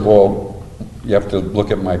 first of all, you have to look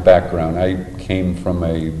at my background. I came from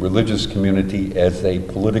a religious community as a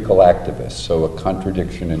political activist, so a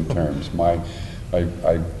contradiction in terms.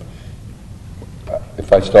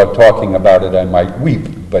 If I start talking about it, I might weep,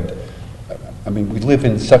 but I mean, we live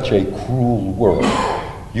in such a cruel world.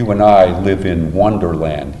 You and I live in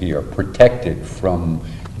wonderland here, protected from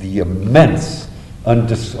the immense,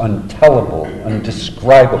 untellable,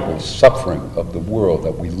 undescribable suffering of the world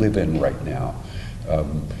that we live in right now.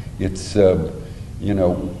 You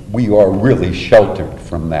know, we are really sheltered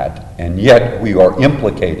from that, and yet we are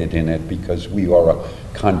implicated in it because we are,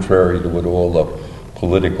 contrary to what all the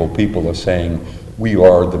political people are saying, we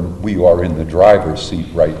are in the driver's seat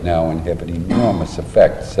right now and have an enormous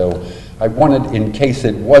effect. So I wanted, in case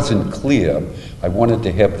it wasn't clear, I wanted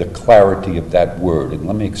to have the clarity of that word, and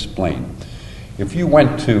let me explain. If you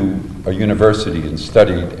went to a university and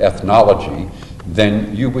studied ethnology,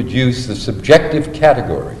 then you would use the subjective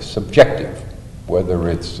category, subjective, whether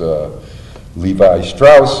it's Levi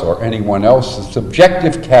Strauss or anyone else, the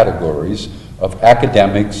subjective categories of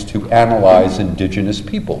academics to analyze indigenous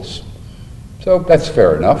peoples. So that's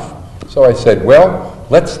fair enough. So I said, well,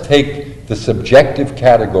 let's take the subjective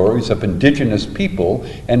categories of indigenous people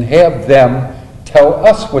and have them tell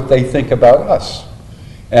us what they think about us.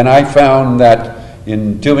 And I found that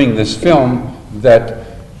in doing this film, that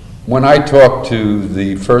when I talked to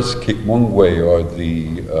the first Kikmungwe, or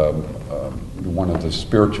the one of the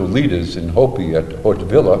spiritual leaders in Hopi at Haute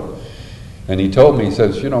Villa, and he told me, he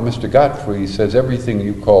says, you know, Mr. Godfrey, he says, everything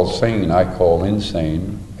you call sane, I call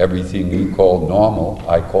insane. Everything you call normal,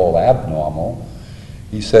 I call abnormal.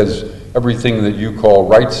 He says, everything that you call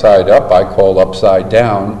right side up, I call upside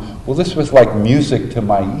down. Well, this was like music to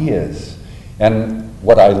my ears. And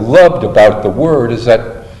what I loved about the word is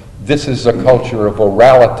that this is a culture of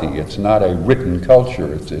orality. It's not a written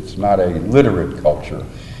culture. It's not a literate culture.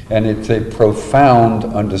 And it's a profound,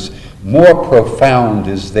 more profound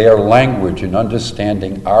is their language in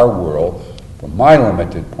understanding our world, from my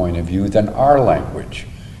limited point of view, than our language.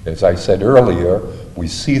 As I said earlier, we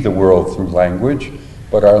see the world through language,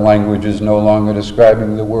 but our language is no longer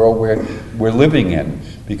describing the world we're living in,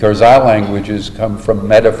 because our languages come from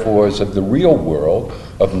metaphors of the real world,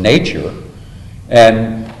 of nature,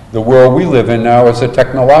 and the world we live in now is a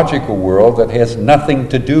technological world that has nothing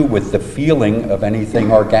to do with the feeling of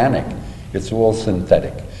anything organic. It's all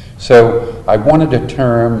synthetic. So I wanted a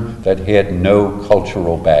term that had no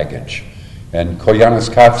cultural baggage. And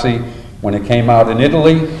Qatsi, when it came out in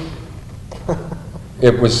Italy,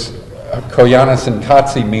 it was, Koyanis and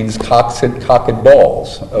Qatsi means cock and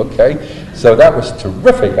balls, okay? So that was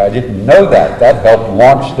terrific. I didn't know that. That helped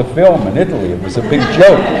launch the film in Italy. It was a big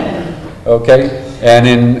joke, okay?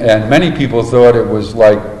 And many people thought it was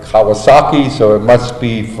like Kawasaki, so it must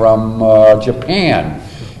be from Japan.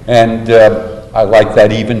 And I like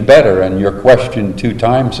that even better. And your question 2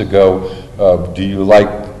 times ago,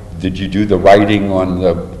 did you do the writing on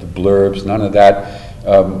the blurbs? None of that.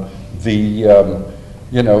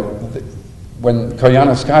 When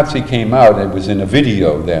Qatsi came out, it was in a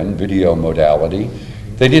video then, video modality.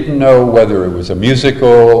 They didn't know whether it was a musical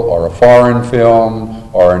or a foreign film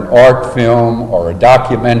or an art film or a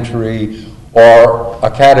documentary or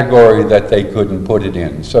a category that they couldn't put it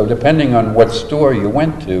in. So depending on what store you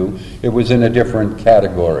went to, it was in a different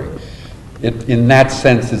category. It, in that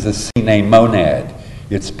sense, is a cine monad.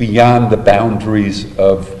 It's beyond the boundaries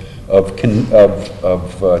of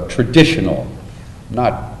traditional,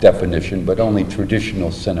 not definition, but only traditional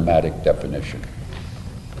cinematic definition.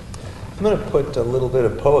 I'm going to put a little bit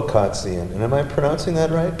of Qatsi in, and am I pronouncing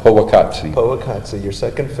that right? Qatsi. Qatsi, your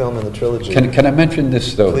second film in the trilogy. Can I mention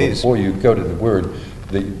this, though, Please. Before you go to the word,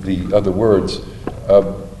 the other words?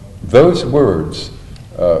 Those words,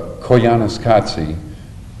 Qatsi,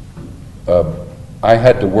 I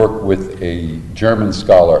had to work with a German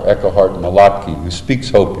scholar, Eckhard Malatke, who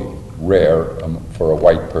speaks Hopi, rare for a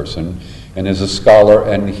white person, and is a scholar,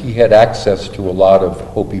 and he had access to a lot of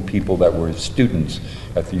Hopi people that were students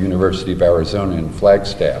at the University of Arizona in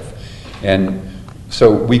Flagstaff. And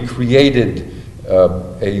so we created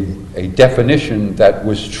a definition that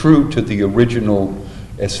was true to the original,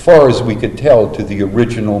 as far as we could tell, to the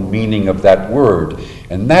original meaning of that word.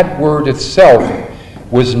 And that word itself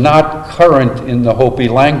was not current in the Hopi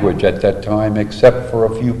language at that time, except for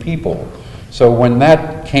a few people. So when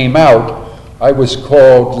that came out, I was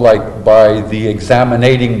called by the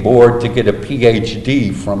examining board to get a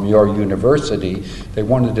PhD from your university. They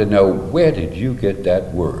wanted to know, where did you get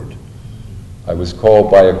that word? I was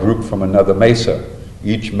called by a group from another mesa.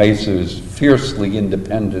 Each mesa is fiercely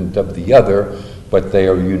independent of the other, but they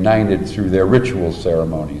are united through their ritual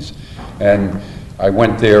ceremonies. And I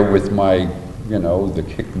went there with my, the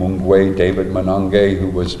Kikmungwe, David Manange,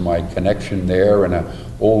 who was my connection there, and an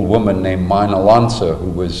old woman named Mina Lanza,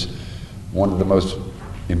 who was one of the most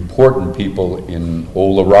important people in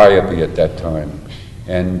Olarayabi at that time.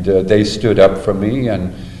 And they stood up for me,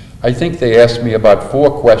 and I think they asked me about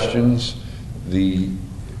 4 questions. The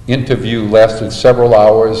interview lasted several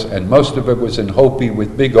hours, and most of it was in Hopi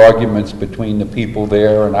with big arguments between the people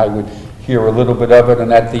there, and I would hear a little bit of it,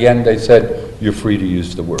 and at the end they said, "You're free to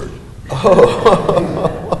use the word."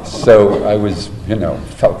 Oh. So I was,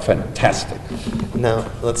 felt fantastic. Now,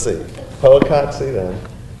 let's see. Qatsi then.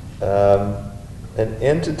 An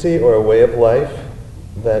entity or a way of life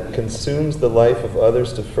that consumes the life of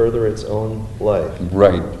others to further its own life.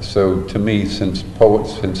 Right. So to me, since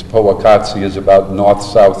Qatsi is about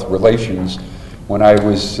North-South relations, when I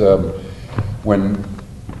was when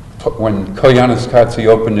Qatsi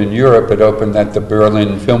opened in Europe, it opened at the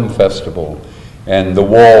Berlin Film Festival, and the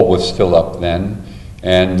wall was still up then,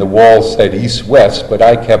 and the wall said East-West, but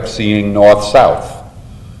I kept seeing North-South.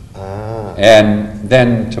 And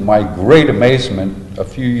then, to my great amazement, a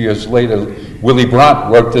few years later, Willy Brandt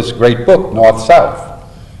wrote this great book, North-South.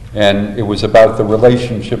 And it was about the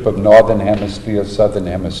relationship of Northern Hemisphere, Southern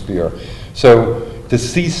Hemisphere. So to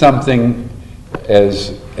see something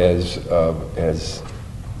as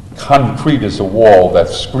concrete as a wall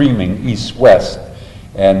that's screaming east-west,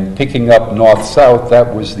 and picking up north-south,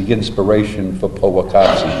 that was the inspiration for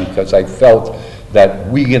Powakatsi, because I felt that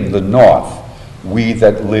we in the north, we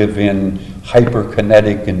that live in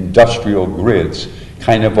hyperkinetic industrial grids,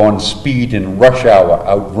 kind of on speed in rush hour,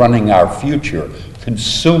 outrunning our future,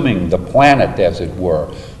 consuming the planet, as it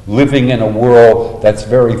were, living in a world that's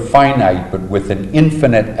very finite, but with an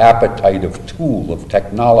infinite appetite of tool, of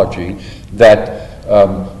technology, that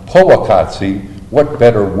Powakatsi, what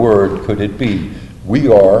better word could it be? We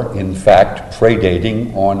are, in fact,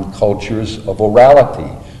 predating on cultures of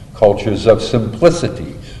orality, cultures of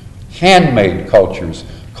simplicity, handmade cultures,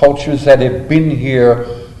 cultures that have been here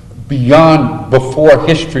before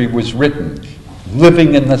history was written,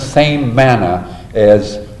 living in the same manner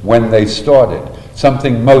as when they started.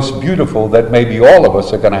 Something most beautiful that maybe all of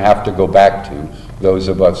us are going to have to go back to, those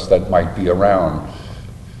of us that might be around.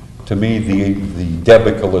 To me, the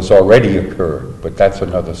debacle has already occurred, but that's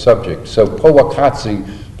another subject. So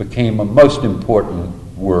Powakatsi became a most important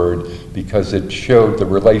word because it showed the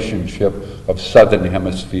relationship of Southern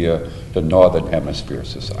Hemisphere to Northern Hemisphere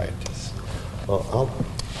societies. Well, I'll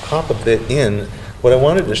hop a bit in. What I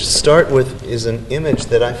wanted to start with is an image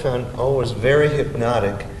that I found always very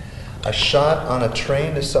hypnotic. A shot on a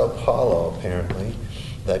train to Sao Paulo, apparently,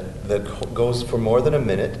 that goes for more than a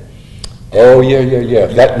minute. Oh, yeah.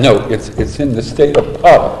 It's in the state of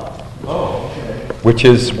Para. Oh, okay. Which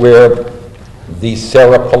is where the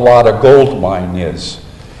Serra Pelada gold mine is.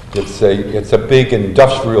 It's a big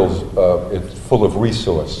industrial, it's full of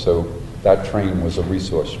resource, so that train was a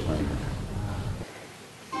resource train.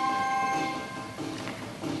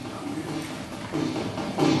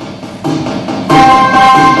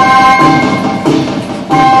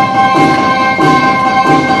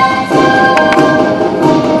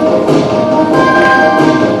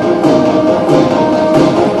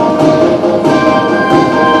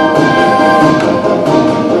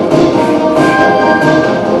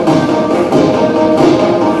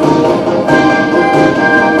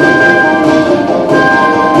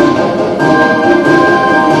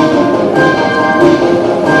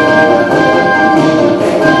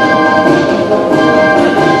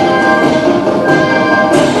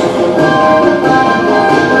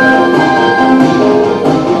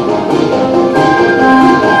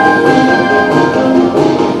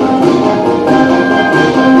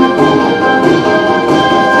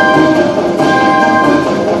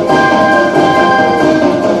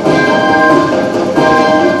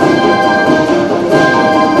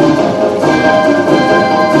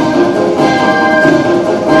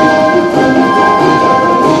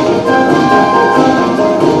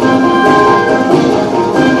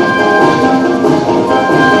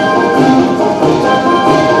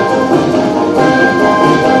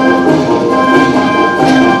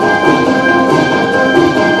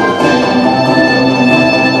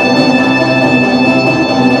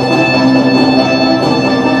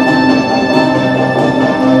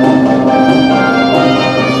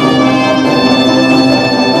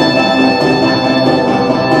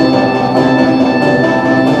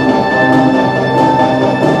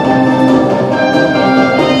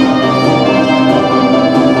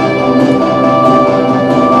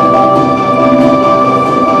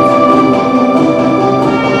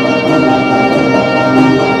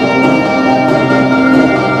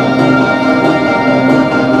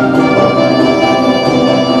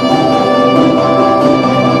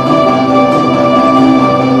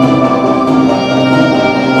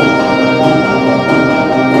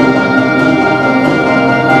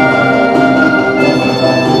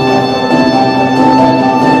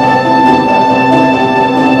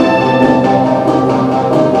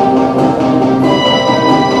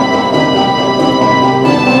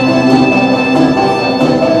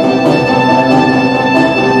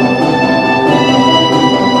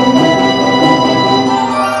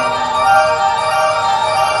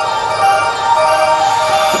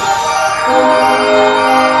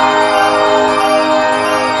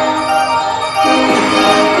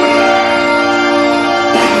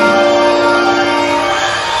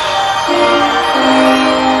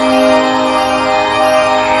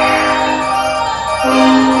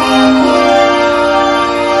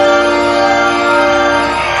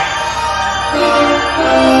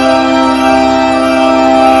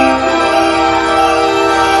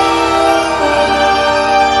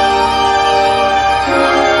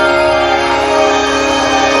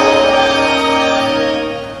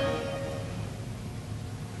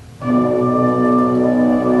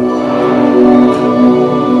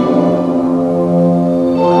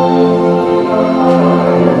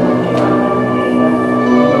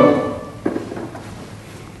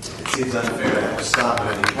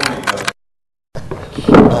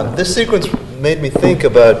 this sequence made me think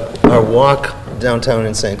about our walk downtown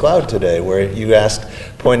in St. Cloud today, where you asked,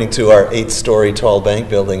 pointing to our 8-story tall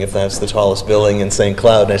bank building, if that's the tallest building in St.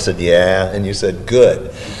 Cloud, and I said, yeah, and you said,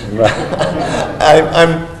 good.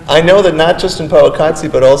 I know that not just in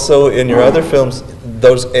Qatsi, but also in your other films,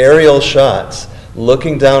 those aerial shots,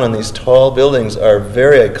 looking down on these tall buildings, are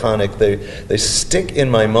very iconic. They stick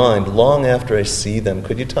in my mind long after I see them.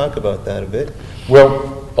 Could you talk about that a bit?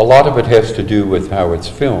 Well, a lot of it has to do with how it's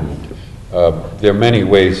filmed. There are many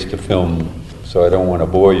ways to film, so I don't want to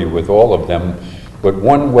bore you with all of them, but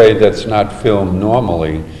one way that's not filmed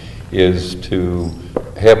normally is to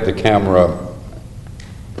have the camera,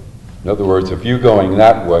 in other words, if you're going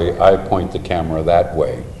that way, I point the camera that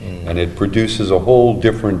way. And it produces a whole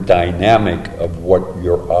different dynamic of what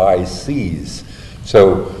your eye sees.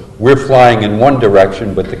 So we're flying in one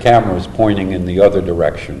direction, but the camera is pointing in the other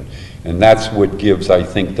direction. And that's what gives, I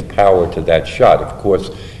think, the power to that shot. Of course,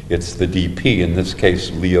 it's the DP, in this case,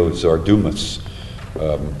 Leo Zardumas,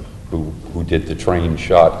 who did the train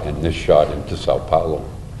shot and this shot into Sao Paulo.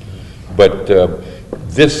 But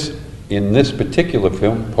in this particular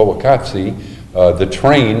film, Qatsi, the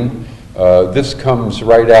train, this comes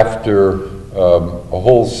right after a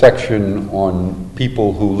whole section on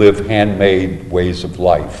people who live handmade ways of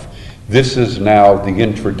life. This is now the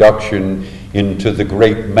introduction into the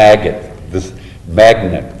great magnet, the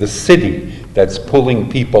city that's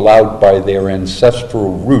pulling people out by their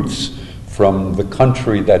ancestral roots from the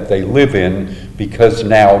country that they live in, because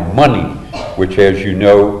now money, which, as you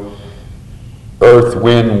know, earth,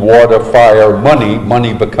 wind, water, fire,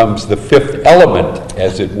 money becomes the fifth element,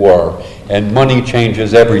 as it were, and money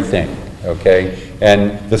changes everything, okay?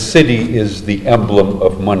 And the city is the emblem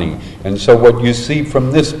of money. And so what you see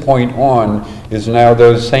from this point on is now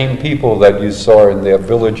those same people that you saw in their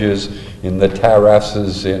villages, in the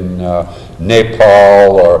terraces in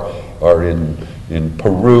Nepal or in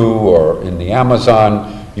Peru or in the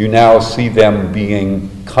Amazon, you now see them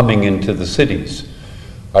coming into the cities.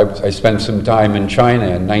 I spent some time in China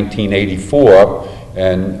in 1984,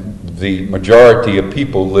 and the majority of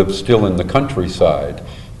people live still in the countryside.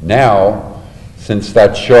 Now, since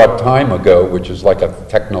that short time ago, which is like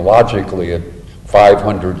technologically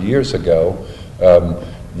 500 years ago,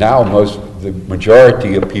 now the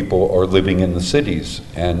majority of people are living in the cities.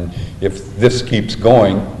 And if this keeps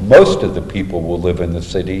going, most of the people will live in the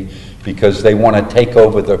city because they want to take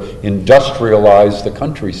over industrialize the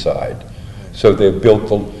countryside. So they've built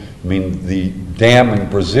the dam in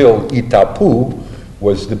Brazil, Itapu,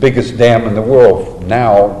 was the biggest dam in the world.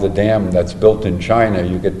 Now the dam that's built in China,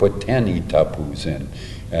 you could put 10 Itapus in.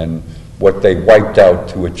 And what they wiped out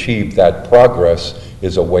to achieve that progress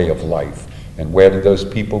is a way of life. And where did those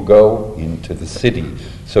people go? Into the city.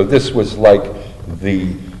 So this was like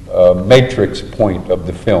the matrix point of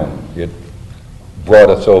the film. It brought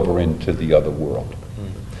us over into the other world.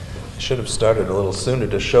 Should have started a little sooner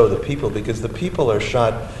to show the people, because the people are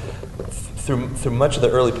shot through much of the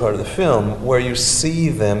early part of the film, where you see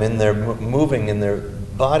them in their moving in their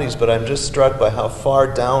bodies, but I'm just struck by how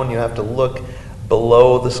far down you have to look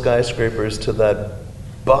below the skyscrapers to that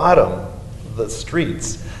bottom, the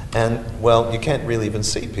streets, and well, you can't really even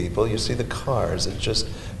see people, you see the cars. It just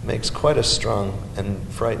makes quite a strong and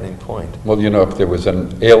frightening point. Well, you know, if there was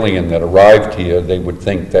an alien that arrived here, they would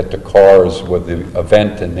think that the cars were the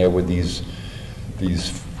event, and there were these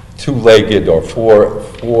two-legged or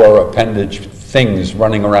four appendage things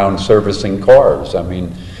running around servicing cars. I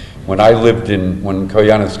mean, when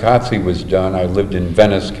Qatsi was done, I lived in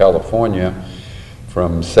Venice, California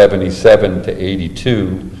from 77 to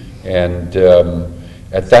 82, and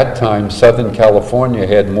at that time, Southern California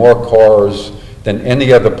had more cars than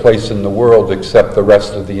any other place in the world except the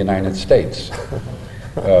rest of the United States,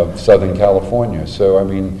 Southern California. So, I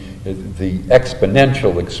mean, the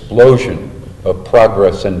exponential explosion of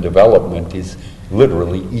progress and development is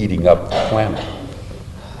literally eating up the planet.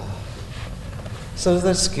 So does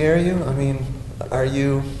that scare you? I mean, are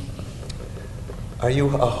you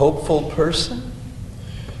a hopeful person?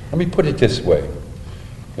 Let me put it this way.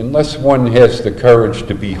 Unless one has the courage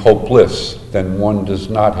to be hopeless, then one does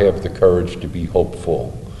not have the courage to be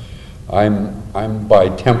hopeful. I'm by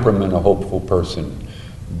temperament a hopeful person,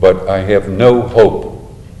 but I have no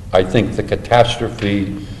hope. I think the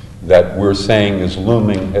catastrophe that we're saying is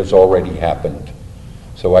looming has already happened.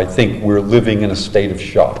 So I think we're living in a state of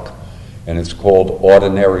shock, and it's called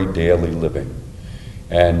ordinary daily living.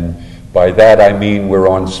 And by that I mean we're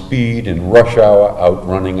on speed and rush hour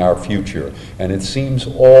outrunning our future, and it seems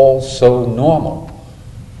all so normal.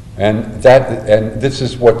 And this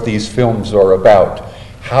is what these films are about,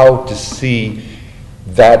 how to see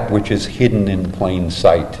that which is hidden in plain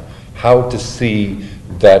sight, how to see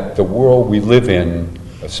that the world we live in,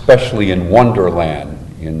 especially in Wonderland,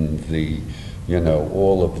 in the,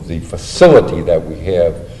 all of the facility that we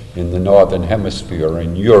have in the Northern Hemisphere, or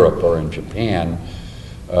in Europe, or in Japan,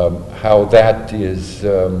 how that is,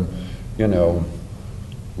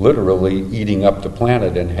 literally eating up the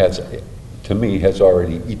planet, and to me, has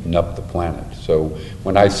already eaten up the planet. So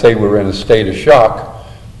when I say we're in a state of shock,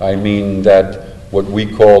 I mean that what we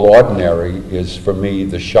call ordinary is, for me,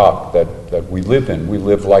 the shock that we live in. We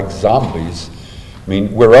live like zombies. I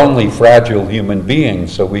mean, we're only fragile human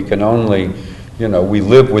beings, so we can only, we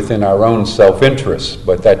live within our own self-interest,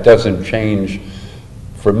 but that doesn't change,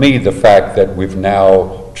 for me, the fact that we've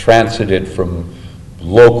now transited from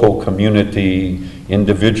local community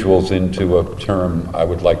individuals into a term I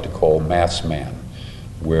would like to call mass man,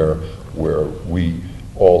 where we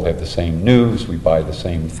all have the same news, we buy the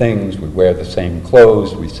same things, we wear the same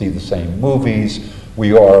clothes, we see the same movies.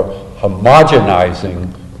 We are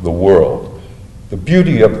homogenizing the world. The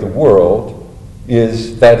beauty of the world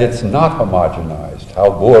is that it's not homogenized.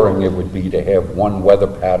 How boring it would be to have one weather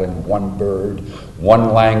pattern, one bird,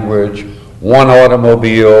 one language, one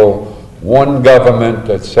automobile, one government,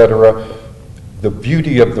 etc. The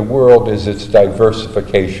beauty of the world is its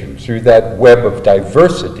diversification. Through that web of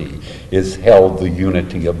diversity is held the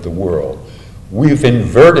unity of the world. We've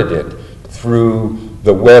inverted it through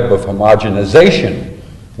the web of homogenization.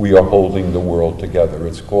 We are holding the world together.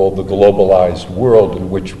 It's called the globalized world in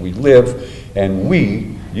which we live, and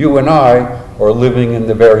we, you and I, are living in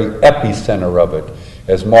the very epicenter of it.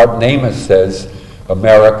 As Martin Amis says,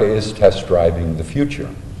 America is test driving the future.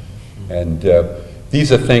 And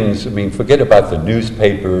these are things, forget about the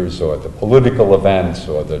newspapers or the political events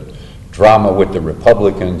or the drama with the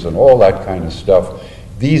Republicans and all that kind of stuff.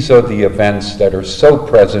 These are the events that are so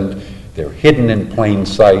present, they're hidden in plain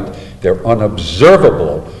sight, they're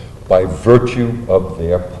unobservable by virtue of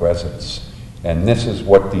their presence. And this is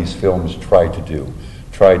what these films try to do,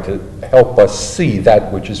 try to help us see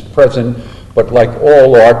that which is present, but like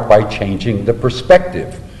all art, by changing the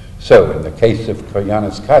perspective. So in the case of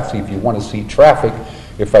Qatsi, if you want to see traffic,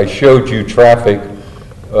 if I showed you traffic,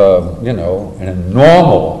 in a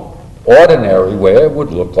normal, ordinary way, it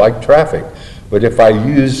would look like traffic. But if I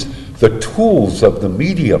use the tools of the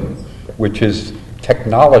medium, which is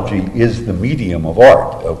technology is the medium of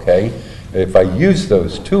art, okay? If I use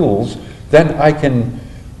those tools, then I can,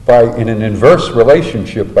 in an inverse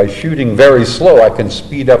relationship, by shooting very slow, I can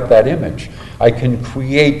speed up that image. I can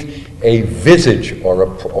create a visage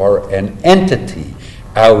or an entity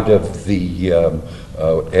out of the,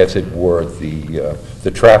 as it were,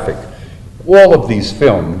 the traffic. All of these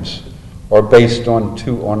films are based on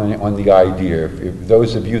the idea. If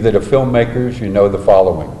those of you that are filmmakers, you know the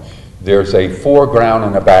following. There's a foreground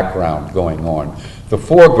and a background going on. The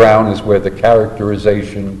foreground is where the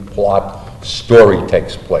characterization, plot, story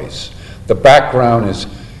takes place. The background is,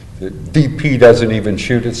 the DP doesn't even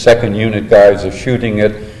shoot it, second unit guys are shooting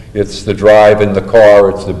it. It's the drive in the car,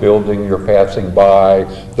 it's the building you're passing by,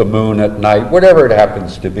 the moon at night, whatever it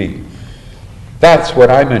happens to be. That's what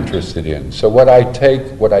I'm interested in. So what I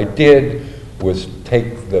did was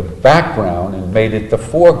take the background and made it the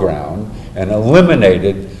foreground and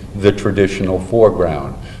eliminated the traditional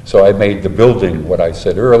foreground. So I made the building, what I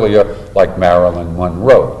said earlier, like Marilyn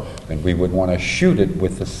Monroe. And we would want to shoot it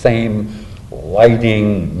with the same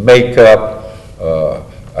lighting, makeup,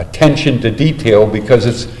 attention to detail, because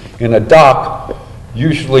it's in a doc,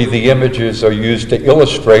 usually the images are used to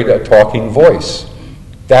illustrate a talking voice.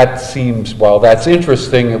 That seems, while that's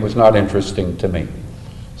interesting, it was not interesting to me.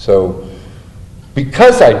 So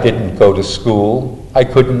because I didn't go to school, I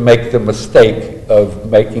couldn't make the mistake of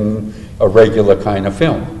making a regular kind of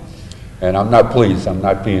film. And I'm not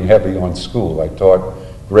being heavy on school. I taught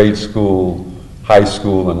grade school, high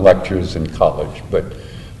school, and lectures in college, but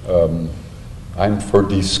I'm for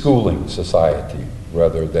deschooling society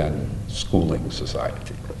rather than schooling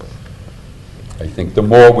society. I think the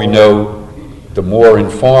more we know, the more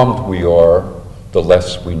informed we are, the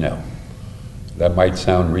less we know. That might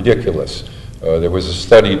sound ridiculous. There was a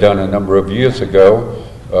study done a number of years ago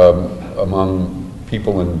among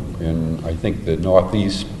people in, I think, the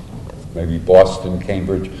Northeast, maybe Boston,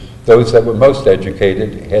 Cambridge. Those that were most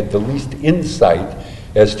educated had the least insight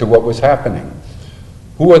as to what was happening.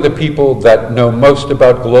 Who are the people that know most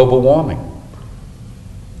about global warming?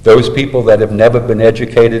 Those people that have never been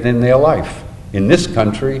educated in their life. In this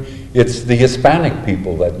country, it's the Hispanic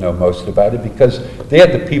people that know most about it, because they're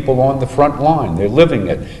the people on the front line. They're living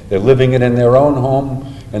it. They're living it in their own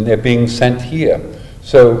home, and they're being sent here.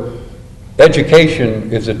 So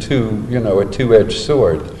education is a two-edged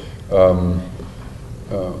sword.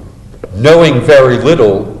 knowing very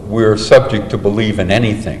little, we're subject to believe in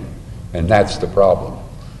anything, and that's the problem.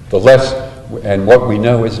 The less, and what we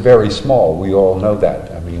know is very small. We all know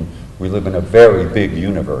that. I mean, we live in a very big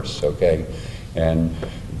universe, okay? And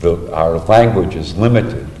our language is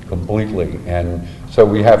limited completely, and so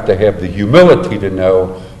we have to have the humility to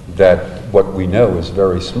know that what we know is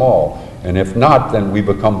very small. And if not, then we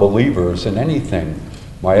become believers in anything.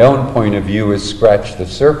 My own point of view is scratch the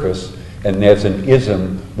surface, and there's an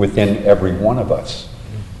ism within every one of us.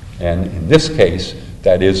 And in this case,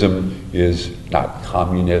 that ism is not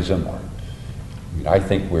communism, or I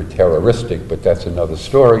think we're terroristic, but that's another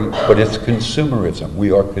story, but it's consumerism.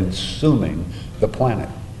 We are consuming the planet.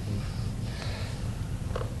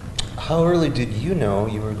 How early did you know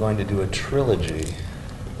you were going to do a trilogy?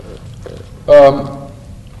 I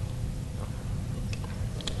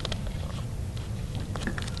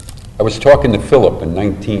was talking to Philip in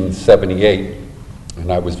 1978,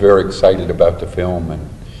 and I was very excited about the film, and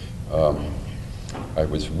I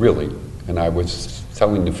was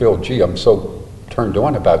telling to Phil, gee, I'm so turned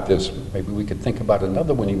on about this, maybe we could think about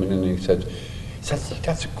another one even, and he said,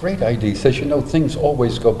 that's a great idea. He says, you know, things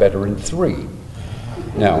always go better in 3.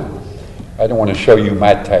 Now, I don't want to show you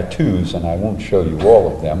my tattoos, and I won't show you all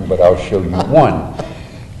of them, but I'll show you one.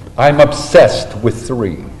 I'm obsessed with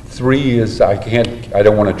 3. 3 is, I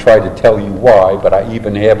don't want to try to tell you why, but I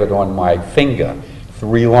even have it on my finger.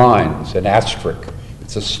 3 lines, an asterisk.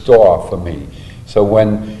 It's a star for me. So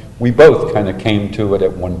when we both kind of came to it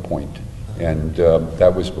at one point, and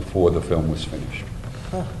that was before the film was finished.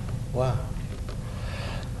 Huh. Wow.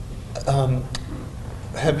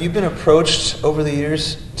 Have you been approached over the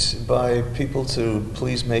years by people to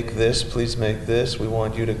please make this, we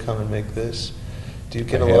want you to come and make this? Do you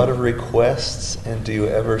get a lot of requests, and do you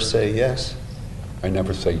ever say yes? I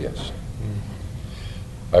never say yes.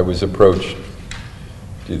 I was approached,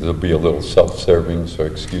 this will be a little self-serving, so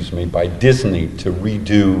excuse me, by Disney to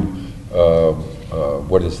redo,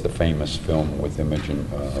 what is the famous film with Imogen?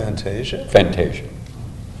 Fantasia? Fantasia.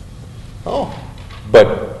 Oh.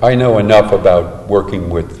 But I know enough about working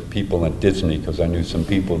with people at Disney, because I knew some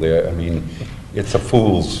people there. I mean, it's a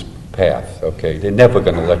fool's path, okay? They're never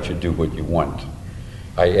going to let you do what you want.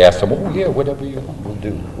 I asked them, oh yeah, whatever you want, we'll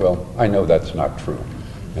do. Well, I know that's not true,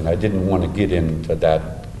 and I didn't want to get into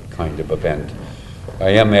that kind of event.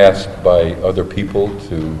 I am asked by other people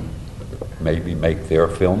to maybe make their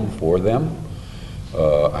film for them.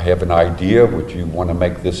 I have an idea, would you want to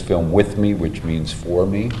make this film with me, which means for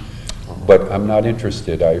me? But I'm not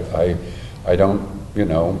interested. I don't, you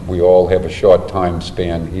know, we all have a short time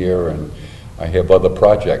span here, and I have other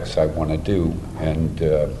projects I want to do, and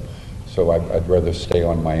so I'd rather stay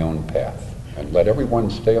on my own path and let everyone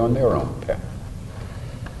stay on their own path.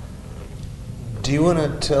 Do you want to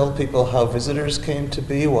tell people how Visitors came to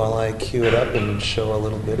be while I cue it up and show a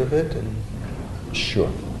little bit of it?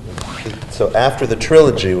 Sure. So after the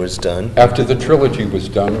trilogy was done? After the trilogy was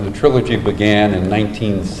done, the trilogy began in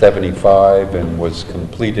 1975 and was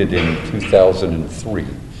completed in 2003.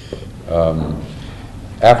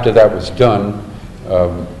 After that was done,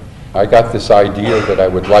 I got this idea that I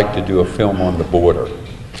would like to do a film on the border.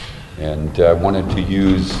 And I wanted to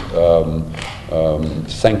use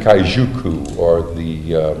Senkaijuku, or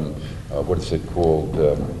the, what is it called?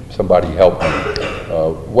 Somebody help me.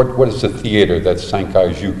 What is the theater that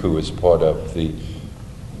Senkaijuku is part of?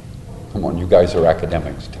 Come on, you guys are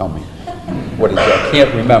academics, tell me. What is it? I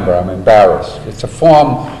can't remember, I'm embarrassed. It's a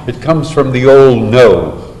form, it comes from the old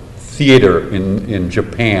No theater in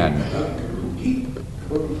Japan.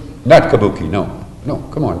 Not kabuki, no,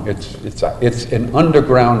 come on. It's an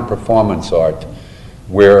underground performance art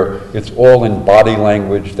where it's all in body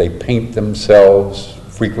language. They paint themselves.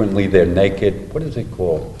 Frequently they're naked. What is it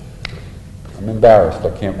called? I'm embarrassed.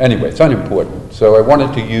 I can't. Anyway, it's unimportant. So I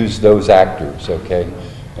wanted to use those actors, okay,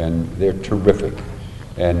 and they're terrific.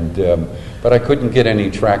 And but I couldn't get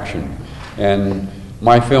any traction. And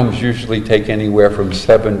my films usually take anywhere from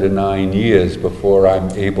 7 to 9 years before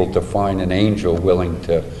I'm able to find an angel willing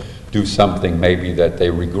to do something maybe that they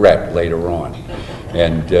regret later on.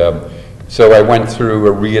 And so I went through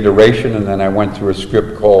a reiteration, and then I went through a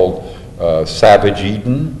script called Savage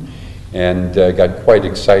Eden, and got quite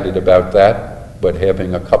excited about that, but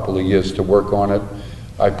having a couple of years to work on it,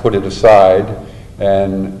 I put it aside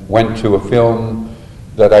and went to a film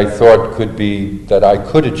that I thought that I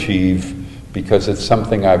could achieve, because it's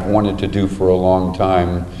something I've wanted to do for a long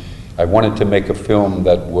time. I wanted to make a film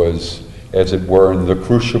that was, as it were, in the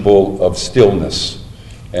crucible of stillness.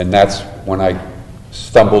 And that's when I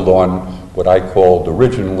stumbled on what I called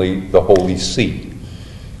originally the Holy See.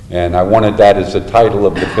 And I wanted that as the title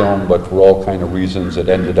of the film, but for all kind of reasons it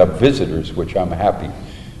ended up Visitors, which I'm happy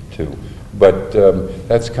to. But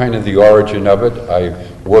that's kind of the origin of it. I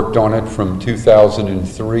worked on it from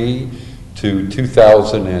 2003 to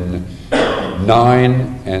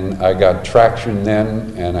 2009, and I got traction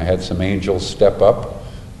then, and I had some angels step up,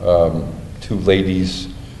 two ladies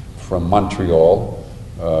from Montreal,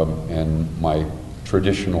 and my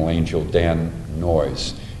traditional angel, Dan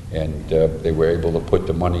Noyes. And they were able to put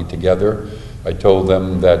the money together. I told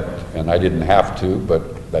them that, and I didn't have to,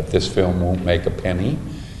 but that this film won't make a penny,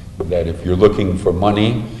 that if you're looking for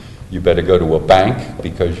money, you better go to a bank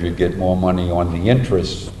because you get more money on the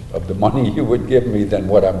interest of the money you would give me than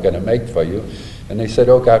what I'm going to make for you. And they said,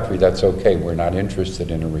 oh, Godfrey, that's okay. We're not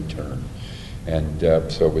interested in a return. And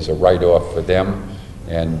so it was a write-off for them.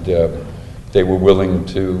 And they were willing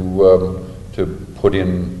to put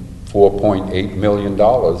in $4.8 million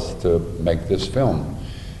to make this film.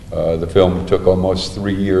 The film took almost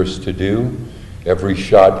 3 years to do. Every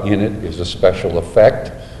shot in it is a special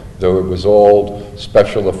effect, though it was all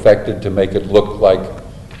special effected to make it look like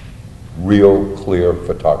real clear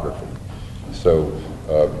photography. So,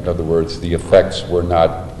 in other words, the effects were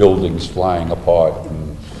not buildings flying apart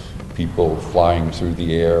and people flying through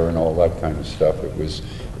the air and all that kind of stuff. It was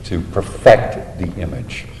to perfect the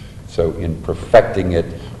image. So in perfecting it,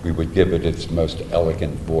 we would give it its most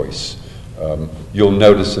elegant voice. You'll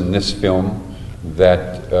notice in this film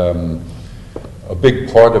that a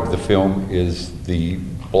big part of the film is the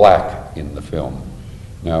black in the film.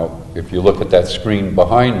 Now, if you look at that screen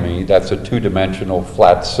behind me, that's a two-dimensional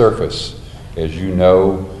flat surface. As you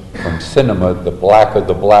know from cinema, the blacker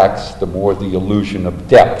the blacks, the more the illusion of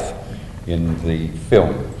depth in the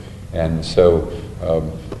film. And so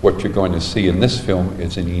what you're going to see in this film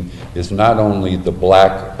is not only the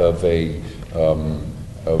black of a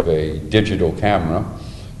digital camera,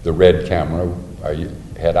 the red camera. I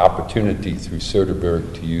had opportunity through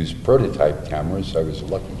Soderbergh to use prototype cameras. I was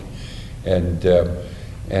lucky, and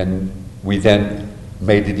we then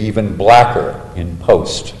made it even blacker in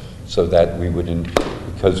post, so that we would,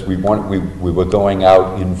 because we were going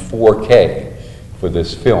out in 4K for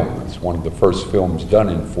this film. It's one of the first films done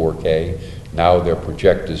in 4K. Now there are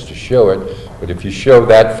projectors to show it, but if you show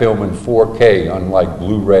that film in 4K, unlike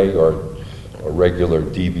Blu-ray or a regular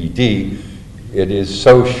DVD, it is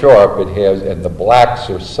so sharp, and the blacks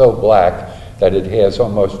are so black that it has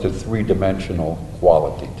almost a three-dimensional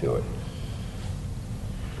quality to it.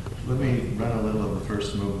 Let me run a little of the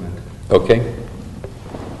first movement. Okay.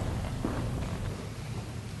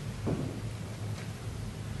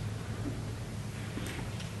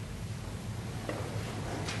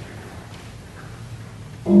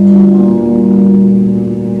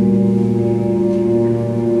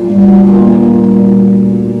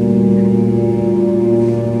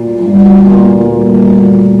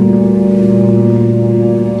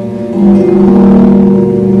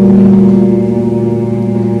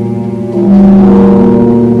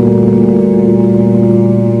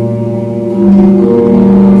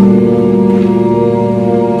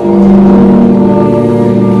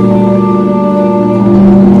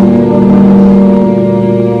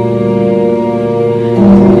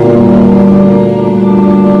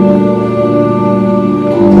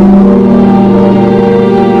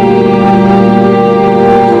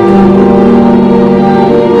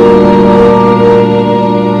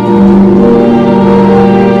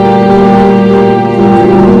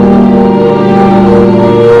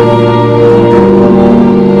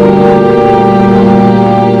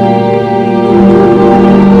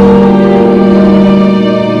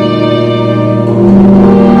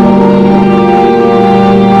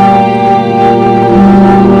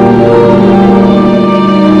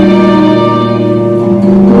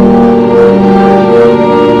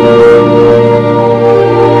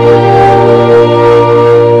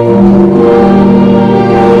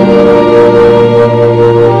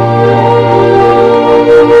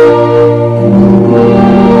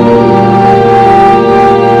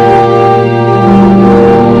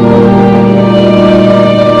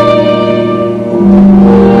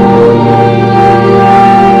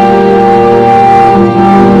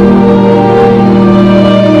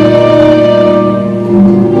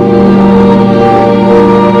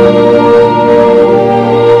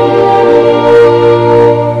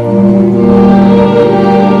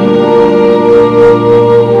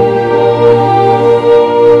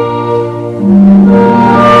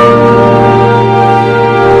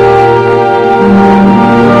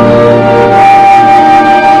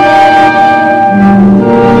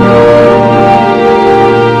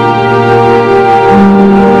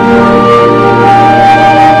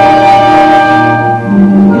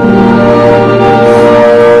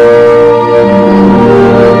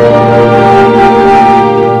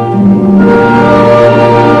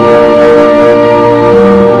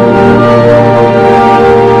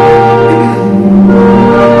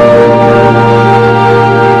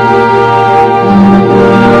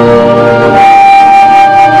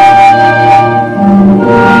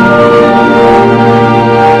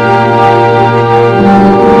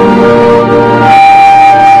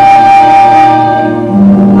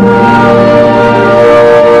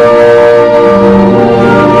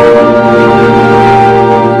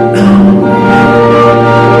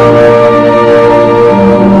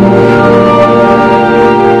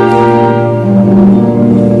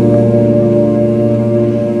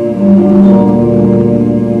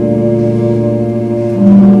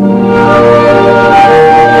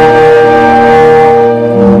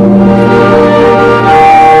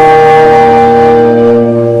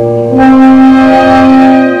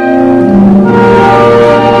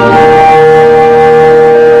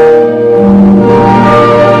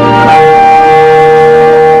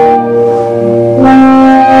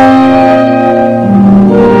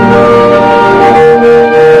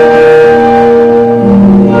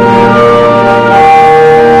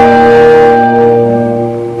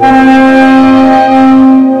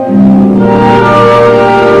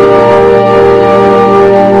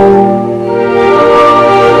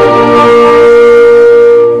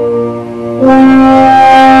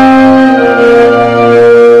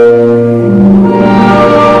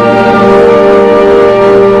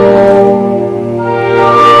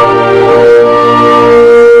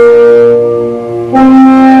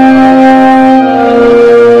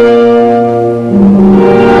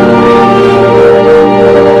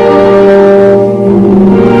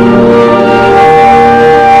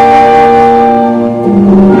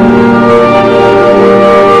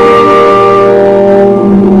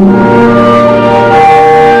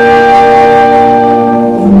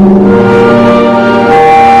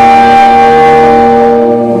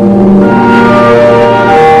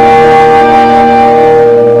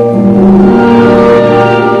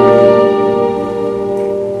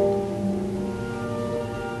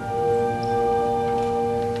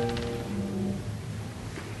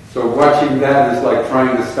 So watching that is like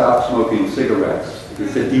trying to stop smoking cigarettes.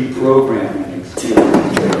 It's a deprogramming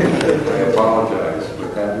experience. I apologize,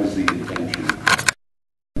 but that was the intention.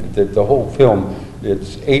 The whole film,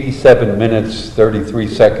 it's 87 minutes, 33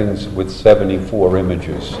 seconds with 74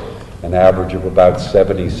 images, an average of about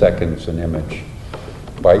 70 seconds an image.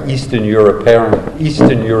 By Eastern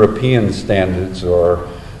European standards or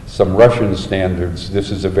some Russian standards,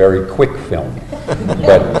 this is a very quick film.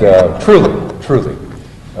 But truly.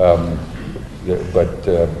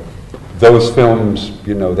 Those films,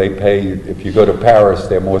 you know, they pay, if you go to Paris,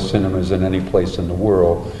 there are more cinemas than any place in the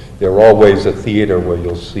world. There are always a theater where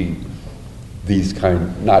you'll see these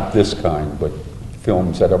kind, not this kind, but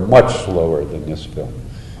films that are much slower than this film.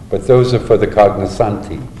 But those are for the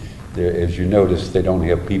cognoscenti. As you notice, they don't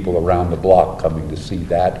have people around the block coming to see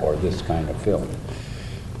that or this kind of film.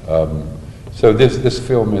 So this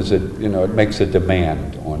film is, it makes a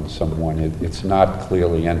demand on someone. It's not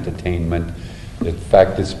clearly entertainment. In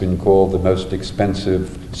fact, it's been called the most expensive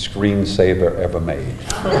screensaver ever made.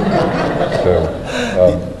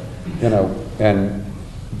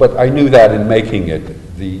 But I knew that in making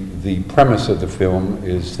it. The premise of the film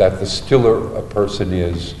is that the stiller a person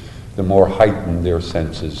is, the more heightened their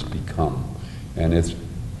senses become. And it's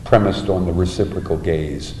premised on the reciprocal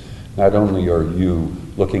gaze. Not only are you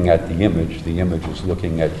looking at the image is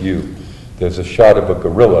looking at you. There's a shot of a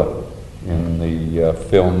gorilla in the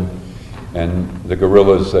film, and the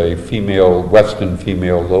gorilla is a Western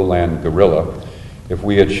female lowland gorilla. If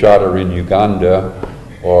we had shot her in Uganda,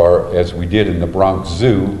 or as we did in the Bronx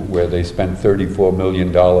Zoo, where they spent $34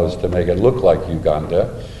 million to make it look like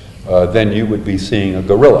Uganda, then you would be seeing a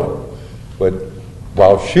gorilla. But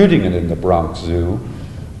while shooting it in the Bronx Zoo,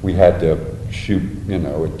 we had to shoot,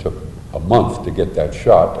 it took a month to get that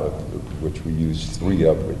shot, which we used 3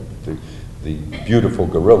 of. The beautiful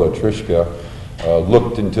gorilla, Trishka,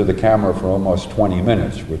 looked into the camera for almost 20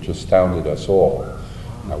 minutes, which astounded us all.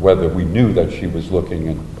 Now, whether we knew that she was looking,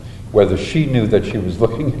 and whether she knew that she was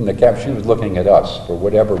looking in the camera, she was looking at us for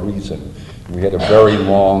whatever reason. We had a very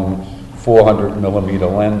long 400 millimeter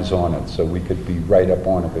lens on it, so we could be right up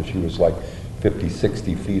on it, but she was like 50,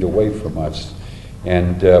 60 feet away from us.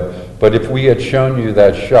 But if we had shown you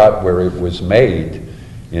that shot where it was made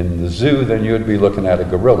in the zoo, then you'd be looking at a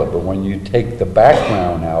gorilla. But when you take the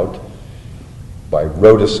background out by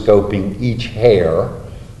rotoscoping each hair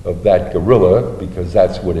of that gorilla, because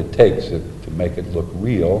that's what it takes to make it look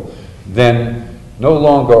real, then no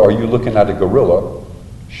longer are you looking at a gorilla,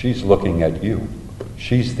 she's looking at you.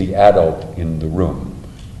 She's the adult in the room.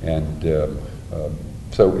 And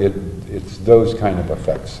so it's those kind of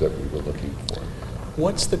effects that we were looking for.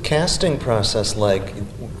 What's the casting process like?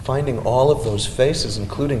 Finding all of those faces,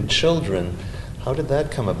 including children, how did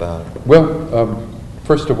that come about? Well,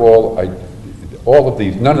 first of all,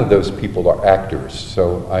 none of those people are actors,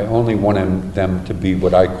 so I only wanted them to be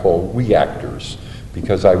what I call reactors,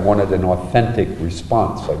 because I wanted an authentic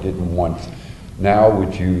response. I didn't want, now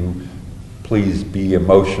would you please be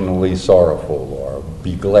emotionally sorrowful or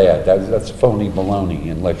be glad. That's phony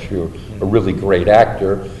baloney unless you're a really great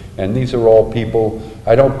actor. And these are all people,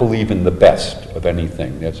 I don't believe in the best of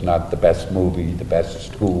anything. There's not the best movie, the best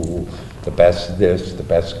school, the best this, the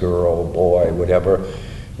best girl, boy, whatever.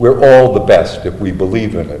 We're all the best if we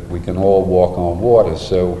believe in it. We can all walk on water.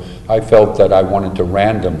 So I felt that I wanted to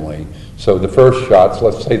randomly. So the first shots,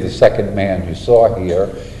 let's say the second man you saw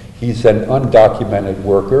here, he's an undocumented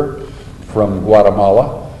worker from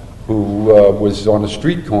Guatemala who was on a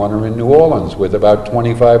street corner in New Orleans with about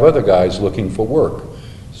 25 other guys looking for work.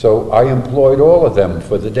 So I employed all of them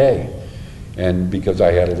for the day, and because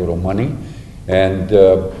I had a little money, and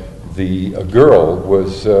the girl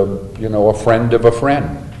was, a friend of a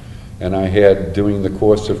friend, and I had, during the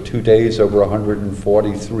course of 2 days, over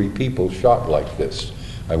 143 people shot like this.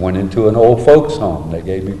 I went into an old folks' home. They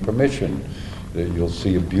gave me permission. You'll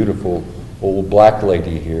see a beautiful old black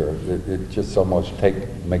lady here. It just almost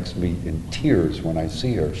makes me in tears when I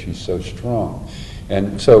see her. She's so strong.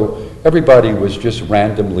 And so everybody was just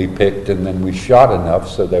randomly picked, and then we shot enough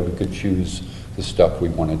so that we could choose the stuff we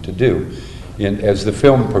wanted to do. And as the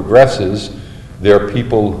film progresses, there are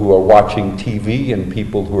people who are watching TV and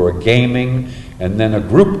people who are gaming, and then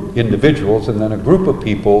individuals, and then a group of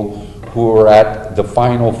people who are at the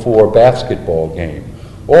Final Four basketball game.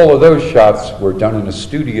 All of those shots were done in a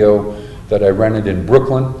studio that I rented in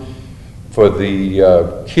Brooklyn for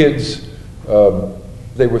the kids.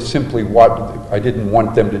 They were simply I didn't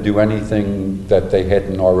want them to do anything that they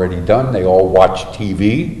hadn't already done. They all watch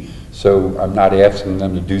TV, so I'm not asking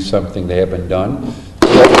them to do something they haven't done.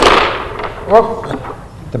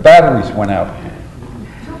 The batteries went out.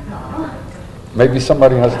 maybe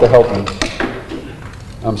somebody has to help me.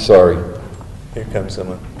 I'm sorry. Here comes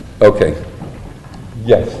someone. Okay.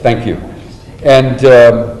 Yes, thank you. And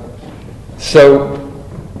so,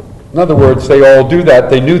 in other words, they all do that.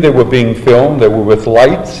 They knew they were being filmed. They were with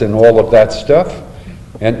lights and all of that stuff.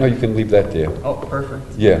 And no, you can leave that there. Oh,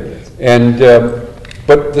 perfect. Yeah. And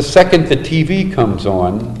but the second the TV comes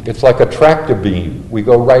on, it's like a tractor beam. We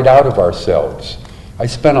go right out of ourselves. I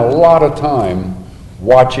spent a lot of time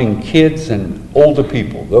watching kids and older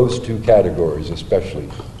people, those two categories especially.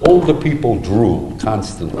 Older people drool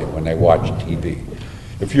constantly when they watch TV.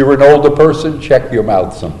 If you're an older person, check your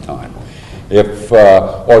mouth sometime. If,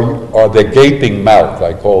 or the gaping mouth,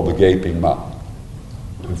 I call the gaping mouth,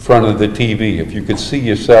 in front of the TV. If you could see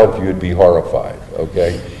yourself, you'd be horrified,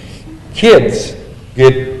 okay? Kids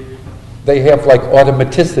they have like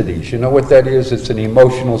automaticities. You know what that is? It's an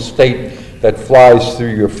emotional state that flies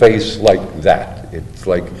through your face like that. It's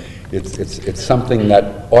like, it's something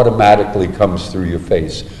that automatically comes through your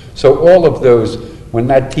face. So all of those, when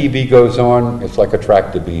that TV goes on, it's like a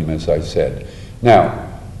tractor beam, as I said. Now,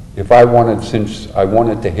 if I wanted, since I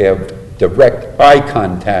wanted to have direct eye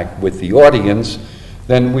contact with the audience,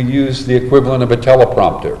 then we use the equivalent of a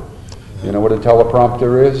teleprompter. You know what a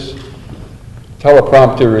teleprompter is?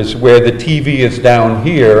 Teleprompter is where the TV is down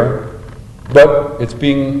here, but it's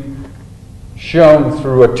being shown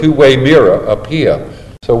through a two-way mirror up here.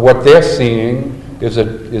 So what they're seeing is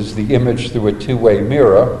the image through a two-way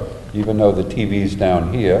mirror, even though the TV's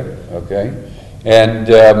down here, okay? And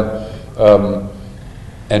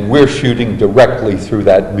we're shooting directly through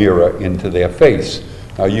that mirror into their face.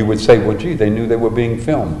 Now you would say, well, gee, they knew they were being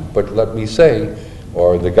filmed. But let me say,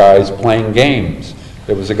 or the guys playing games.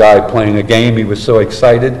 There was a guy playing a game, he was so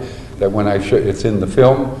excited that when it's in the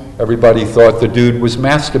film, everybody thought the dude was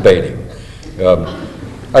masturbating.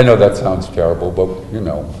 I know that sounds terrible, but you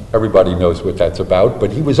know, everybody knows what that's about. But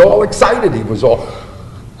he was all excited, he was all,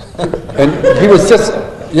 and he was just,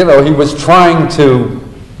 you know, he was trying to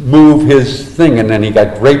move his thing, and then he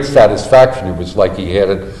got great satisfaction. It was like he had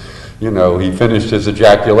it, you know, he finished his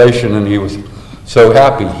ejaculation and he was so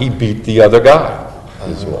happy he beat the other guy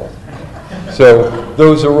as well. So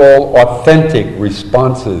those are all authentic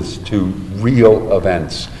responses to real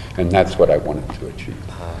events, and that's what I wanted to achieve.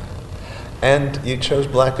 And you chose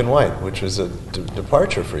black and white, which was a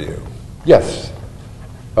departure for you. Yes.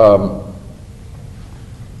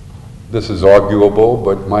 This is arguable,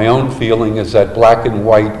 but my own feeling is that black and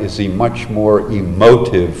white is a much more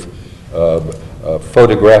emotive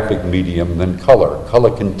photographic medium than color. Color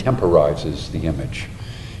contemporizes the image.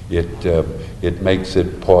 It makes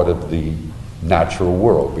it part of the natural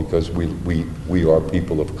world because we are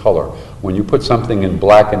people of color. When you put something in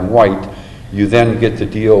black and white, you then get to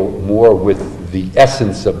deal more with the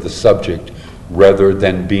essence of the subject rather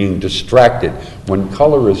than being distracted. When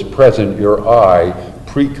color is present, your eye,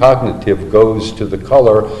 precognitive, goes to the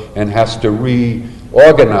color and has to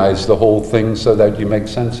reorganize the whole thing so that you make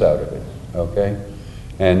sense out of it, okay?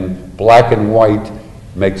 And black and white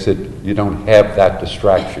makes it, you don't have that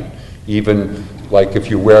distraction. Even like if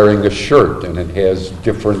you're wearing a shirt and it has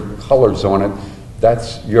different colors on it,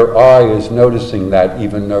 that's, your eye is noticing that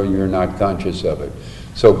even though you're not conscious of it.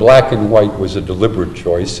 So black and white was a deliberate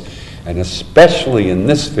choice, and especially in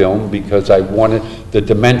this film because I wanted, the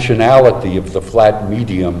dimensionality of the flat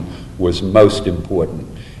medium was most important,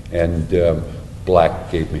 and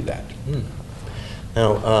black gave me that.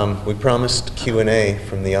 Now, we promised Q&A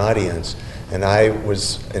from the audience, and I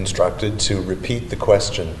was instructed to repeat the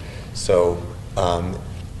question. So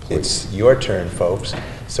it's your turn, folks.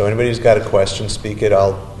 So anybody who's got a question, speak it.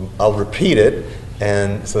 I'll repeat it,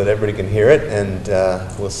 and so that everybody can hear it, and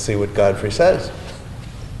we'll see what Godfrey says.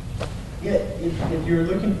 Yeah, if you're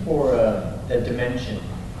looking for a dimension,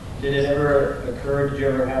 did it ever occur, did you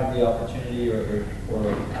ever have the opportunity or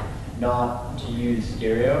not to use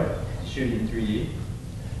stereo to shoot in 3D?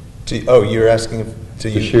 Oh, you're asking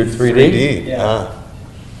to shoot 3D? Yeah.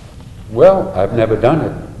 Well, I've never done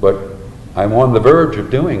it, but I'm on the verge of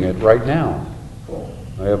doing it right now. Cool.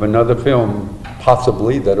 I have another film,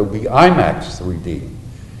 possibly, that'll be IMAX 3D.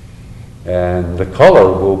 And the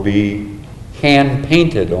color will be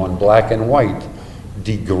hand-painted on black and white,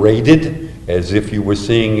 degraded as if you were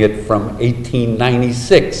seeing it from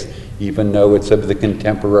 1896, even though it's of the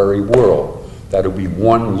contemporary world. That'll be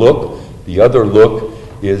one look. The other look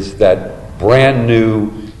is that brand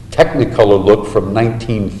new Technicolor look from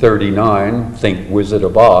 1939, think Wizard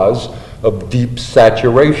of Oz, of deep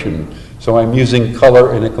saturation. So I'm using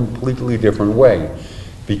color in a completely different way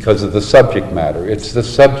because of the subject matter. It's the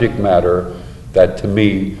subject matter that to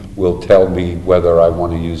me will tell me whether I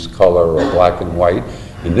want to use color or black and white.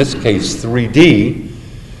 In this case, 3D,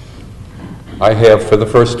 I have for the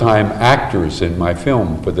first time actors in my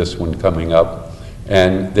film for this one coming up,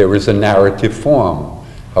 and there is a narrative form.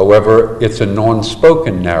 However, it's a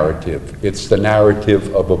non-spoken narrative. It's the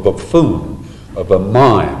narrative of a buffoon, of a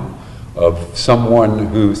mime, of someone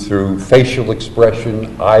who through facial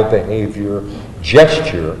expression, eye behavior,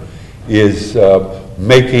 gesture is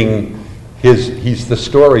he's the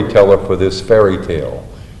storyteller for this fairy tale.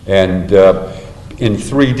 And in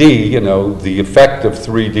 3D, you know, the effect of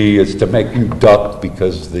 3D is to make you duck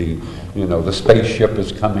because the spaceship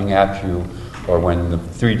is coming at you. Or when the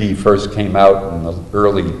 3D first came out in the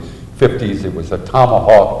early 50s, it was a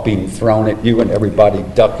tomahawk being thrown at you and everybody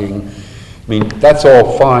ducking. I mean, that's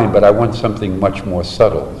all fine, but I want something much more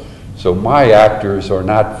subtle. So my actors are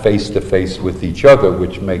not face-to-face with each other,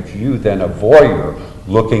 which makes you then a voyeur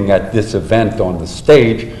looking at this event on the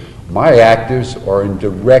stage. My actors are in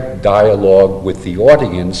direct dialogue with the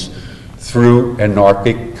audience through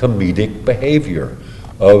anarchic comedic behavior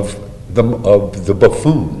of the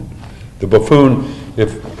buffoon. The buffoon,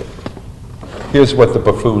 here's what the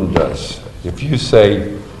buffoon does. If you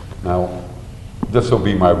say, now, this will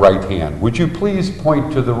be my right hand. Would you please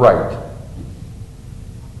point to the right?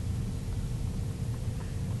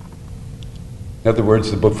 In other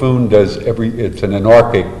words, the buffoon does it's an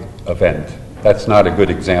anarchic event. That's not a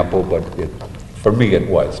good example, but for me it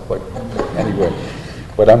was. But anyway,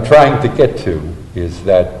 what I'm trying to get to is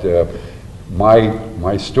that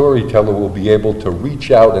my storyteller will be able to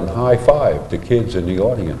reach out and high-five the kids in the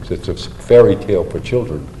audience. It's a fairy tale for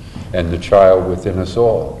children and the child within us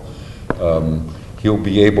all. He'll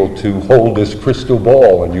be able to hold his crystal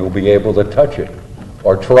ball and you'll be able to touch it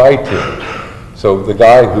or try to. So the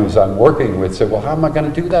guy who's I'm working with said, well, how am I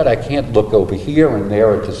going to do that? I can't look over here and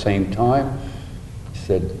there at the same time. He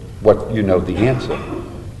said, you know the answer.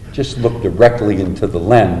 Just look directly into the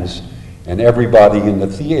lens and everybody in the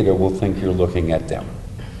theater will think you're looking at them.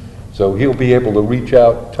 So he'll be able to reach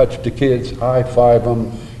out, touch the kids, high-five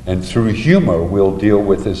them, and through humor we'll deal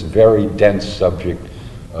with this very dense subject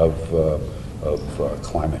of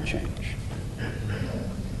climate change.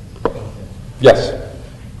 Yes?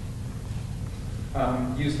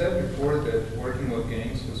 You said before that working with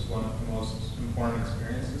gangs was one of the most important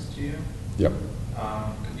experiences to you. Yep.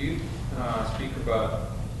 Could you speak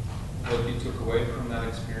about what you took away from that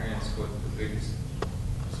experience, some of the biggest?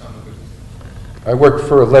 I worked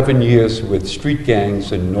for 11 years with street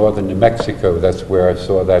gangs in northern New Mexico. That's where I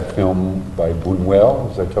saw that film by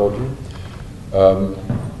Buñuel, as I told you.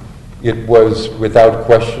 It was, without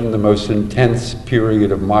question, the most intense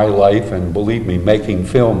period of my life, and believe me, making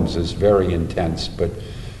films is very intense, but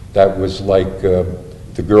that was like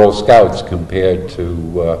the Girl Scouts compared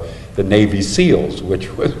to the Navy SEALs, which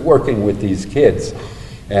was working with these kids.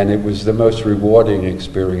 And it was the most rewarding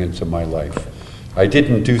experience of my life. I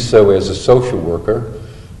didn't do so as a social worker,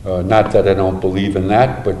 not that I don't believe in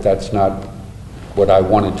that, but that's not what I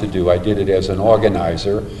wanted to do. I did it as an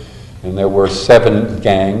organizer, and there were 7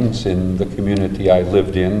 gangs in the community I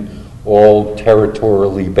lived in, all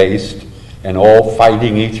territorially based and all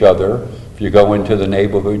fighting each other. If you go into the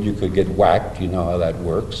neighborhood, you could get whacked. You know how that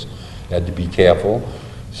works. You had to be careful.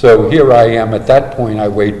 So here I am. At that point, I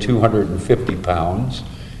weighed 250 pounds.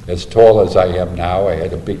 As tall as I am now, I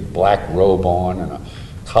had a big black robe on and a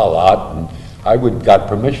calotte, and I got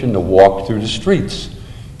permission to walk through the streets.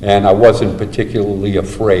 And I wasn't particularly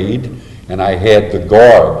afraid, and I had the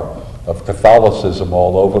garb of Catholicism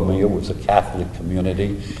all over me. It was a Catholic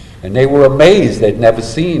community, and they were amazed. They'd never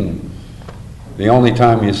seen. The only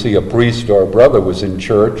time you see a priest or a brother was in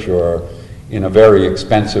church or in a very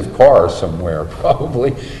expensive car somewhere,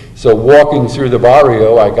 probably. So walking through the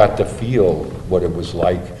barrio, I got to feel what it was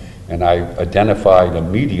like, and I identified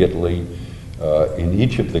immediately in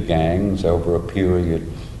each of the gangs over a period,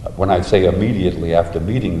 when I say immediately after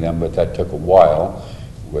meeting them, but that took a while,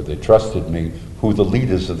 where they trusted me, who the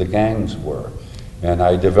leaders of the gangs were. And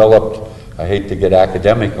I developed, I hate to get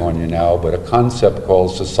academic on you now, but a concept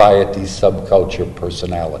called society subculture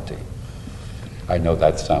personality. I know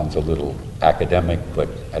that sounds a little academic, but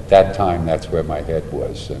at that time, that's where my head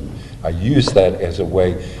was. And I used that as a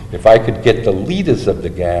way, if I could get the leaders of the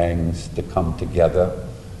gangs to come together,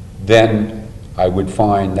 then I would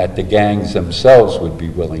find that the gangs themselves would be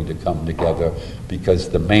willing to come together, because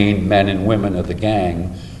the main men and women of the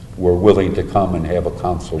gang were willing to come and have a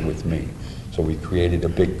council with me. So we created a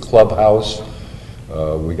big clubhouse.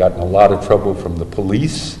 We got in a lot of trouble from the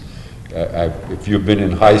police. If you've been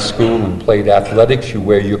in high school and played athletics, you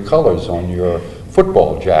wear your colors on your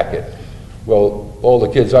football jacket. Well, all the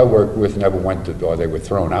kids I worked with never went to, or they were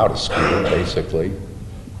thrown out of school, basically.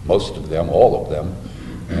 Most of them, all of them.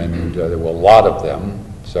 and there were a lot of them,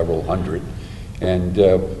 several hundred, and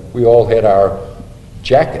we all had our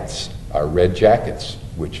jackets, our red jackets,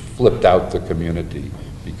 which flipped out the community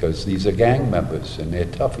because these are gang members and they're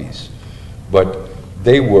toughies. But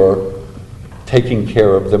they were taking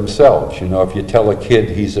care of themselves. You know, if you tell a kid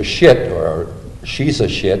he's a shit or she's a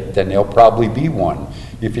shit, then they'll probably be one.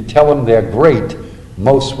 If you tell them they're great,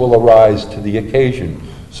 most will arise to the occasion.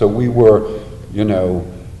 So we were, you know,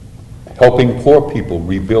 helping poor people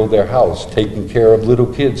rebuild their house, taking care of little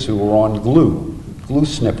kids who were on glue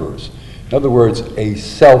snippers. In other words, a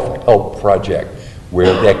self-help project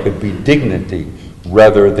where there could be dignity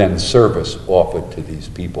rather than service offered to these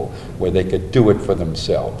people, where they could do it for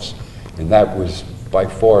themselves. And that was by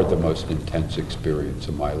far the most intense experience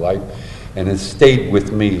of my life. And it stayed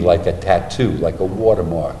with me like a tattoo, like a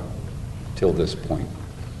watermark, till this point.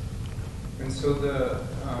 And so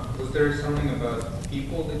was there something about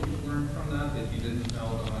people that you learned from that you didn't know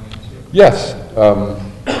going into it? Yes.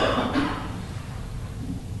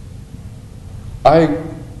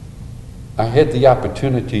 I had the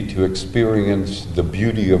opportunity to experience the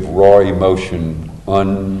beauty of raw emotion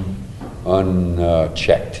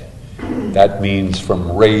unchecked. That means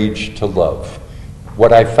from rage to love.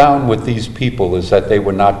 What I found with these people is that they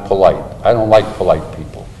were not polite. I don't like polite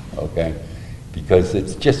people, okay? Because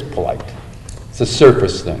it's just polite. It's a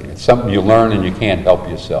surface thing. It's something you learn and you can't help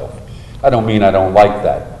yourself. I don't mean I don't like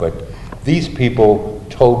that, but these people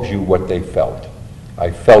told you what they felt. I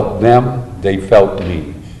felt them, they felt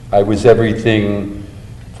me. I was everything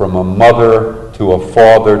from a mother to a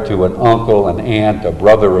father to an uncle, an aunt, a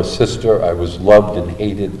brother, a sister. I was loved and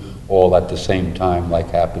hated all at the same time, like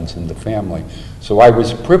happens in the family. So I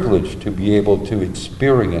was privileged to be able to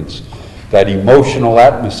experience that emotional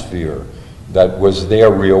atmosphere that was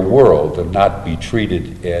their real world and not be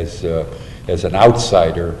treated as an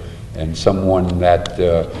outsider and someone that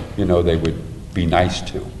you know, they would be nice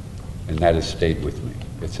to. And that has stayed with me.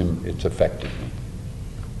 It's affected me.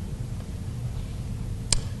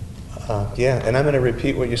 Yeah, and I'm going to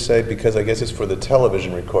repeat what you say because I guess it's for the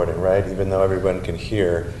television recording, right? Even though everyone can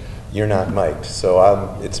hear, you're not mic'd. So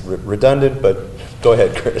it's redundant, but go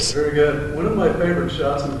ahead, Chris. Very good. One of my favorite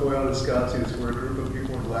shots in Qatsi is where a group of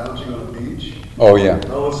people are lounging on a beach. Oh, yeah.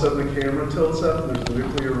 All of a sudden the camera tilts up and there's a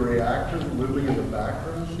nuclear reactor looming in the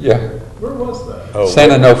background. Yeah. Where was that? Oh, San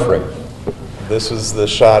Onofre. This was the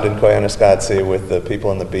shot in Qatsi with the people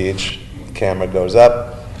on the beach. Camera goes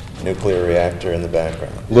up, nuclear reactor in the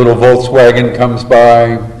background. Little Volkswagen comes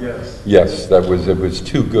by. Yes. Yes, it was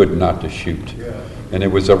too good not to shoot. Yeah. And it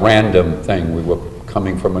was a random thing. We were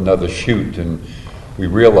coming from another shoot and we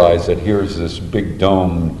realized that here's this big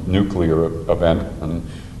dome nuclear event and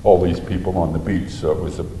all these people on the beach. So it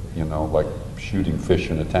was like shooting fish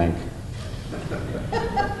in a tank.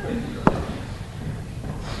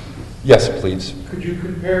 Yes, please. Could you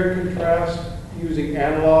compare and contrast using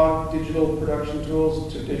analog digital production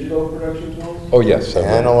tools to digital production tools? Oh, yes. I will.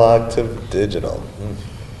 Analog to digital.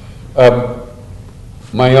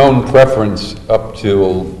 My own preference up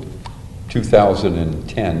till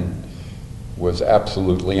 2010 was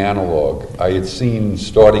absolutely analog. I had seen,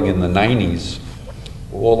 starting in the 90s,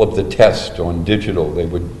 all of the tests on digital. They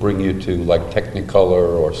would bring you to like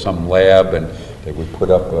Technicolor or some lab and they would put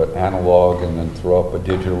up an analog and then throw up a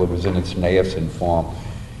digital. It was in its nascent form.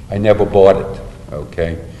 I never bought it,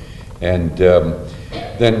 okay? And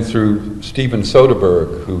then through Steven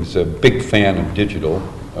Soderbergh, who's a big fan of digital,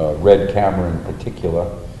 Red Camera in particular,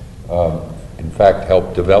 in fact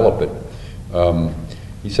helped develop it.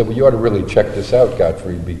 He said, well, you ought to really check this out,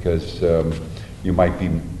 Godfrey, because you might be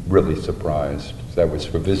really surprised. That was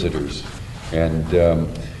for visitors. And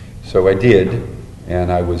so I did,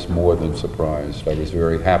 and I was more than surprised. I was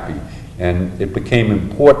very happy. And it became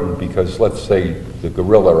important because, let's say, the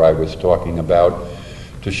gorilla I was talking about,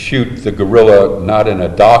 to shoot the gorilla not in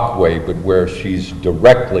a dark way, but where she's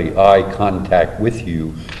directly eye contact with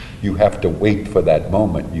you, you have to wait for that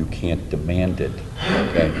moment. You can't demand it,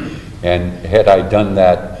 okay? And had I done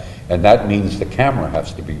that, and that means the camera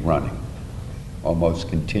has to be running almost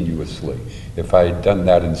continuously. If I had done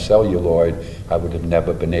that in celluloid, I would have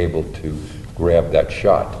never been able to grab that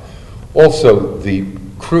shot. Also, the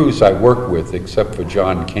crews I work with, except for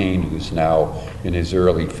John Kane, who's now in his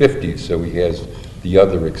early 50s, so he has the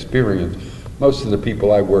other experience, most of the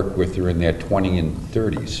people I work with are in their 20s and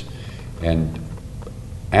 30s. And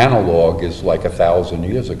analog is like 1,000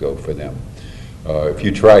 years ago for them. If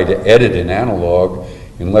you try to edit in analog,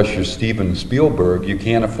 unless you're Steven Spielberg, you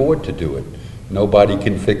can't afford to do it. Nobody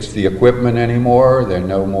can fix the equipment anymore. There are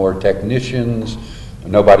no more technicians.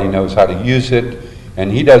 Nobody knows how to use it. And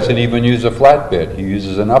he doesn't even use a flatbed. He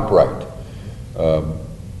uses an upright.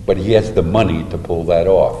 but he has the money to pull that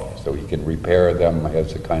off, so he can repair them,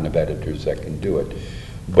 has the kind of editors that can do it.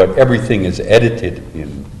 But everything is edited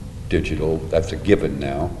in digital, that's a given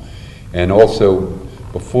now. And also,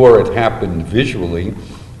 before it happened visually,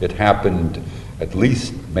 it happened at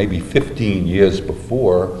least maybe 15 years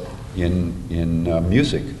before in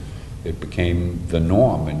music. It became the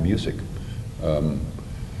norm in music,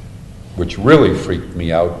 which really freaked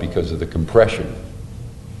me out because of the compression.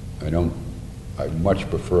 I much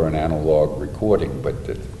prefer an analog recording, but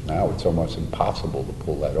now it's almost impossible to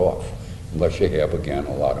pull that off, unless you have, again,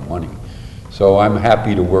 a lot of money. So I'm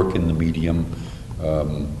happy to work in the medium.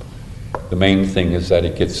 The main thing is that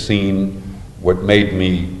it gets seen. What made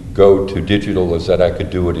me go to digital is that I could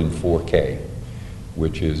do it in 4K,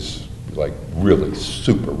 which is like really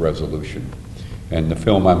super resolution. And the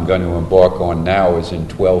film I'm going to embark on now is in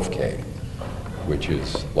 12K, which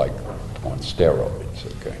is like on steroids,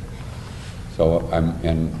 okay? So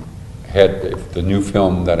if the new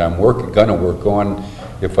film that I'm going to work on,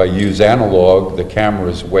 if I use analog, the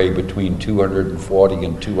cameras weigh between 240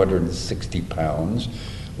 and 260 pounds.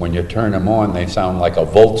 When you turn them on, they sound like a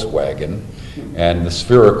Volkswagen, and the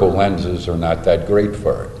spherical lenses are not that great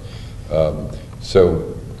for it.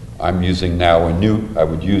 So I'm using now I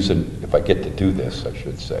would use if I get to do this, I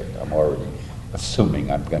should say. I'm already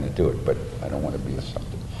assuming I'm going to do it, but I don't want to be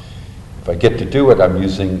assumptive. If I get to do it, I'm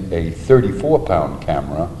using a 34-pound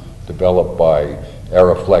camera developed by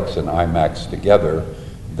Aeroflex and IMAX together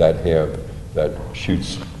that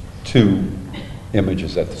shoots 2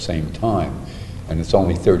 images at the same time. And it's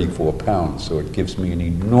only 34 pounds, so it gives me an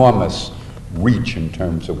enormous reach in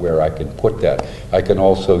terms of where I can put that. I can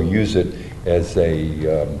also use it as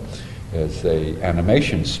a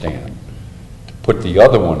animation stand. To put the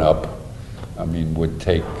other one up, would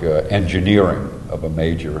take engineering of a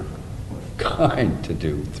major kind to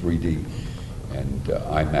do 3D and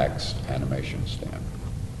IMAX animation stand.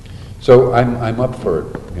 So I'm up for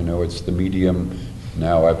it. It's the medium.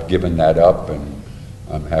 Now I've given that up, and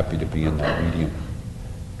I'm happy to be in that medium.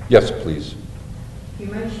 Yes, please. You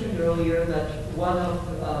mentioned earlier that one of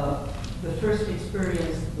the first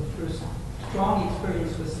strong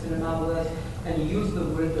experience with cinema was, and you used the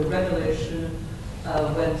word, the revelation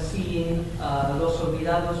when seeing Los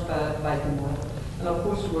Olvidados by Dumont. And of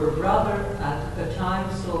course, you were a brother at the time,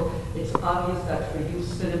 so it's obvious that for you,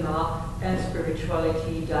 cinema and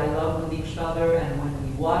spirituality dialogue with each other, and when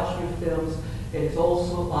we watch your films, it is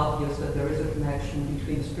also obvious that there is a connection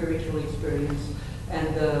between the spiritual experience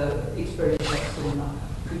and the experience of cinema.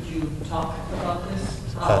 Could you talk about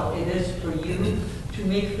this? How it is for you to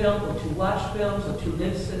make film, or to watch films, or to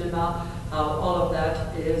live cinema, how all of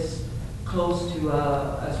that is close to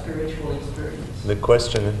a spiritual experience? The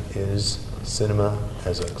question is cinema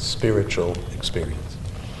as a spiritual experience.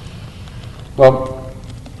 Well,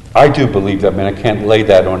 I do believe that. I can't lay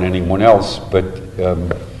that on anyone else, but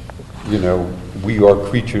we are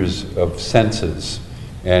creatures of senses,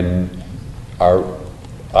 and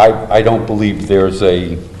I don't believe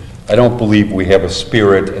I don't believe we have a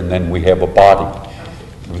spirit and then we have a body.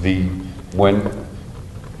 When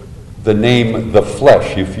the name the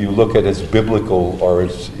flesh, if you look at its biblical or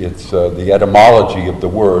it's the etymology of the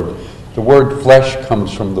word flesh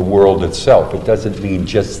comes from the world itself. It doesn't mean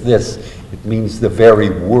just this. It means the very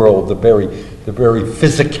world, the very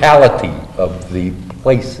physicality of the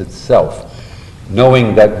place itself.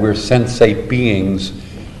 Knowing that we're sensate beings,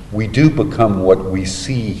 we do become what we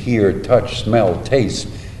see, hear, touch, smell, taste.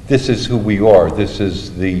 This is who we are. This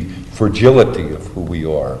is the fragility of who we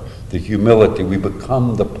are, the humility. We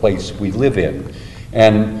become the place we live in.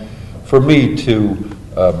 And for me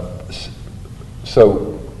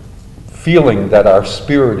so feeling that our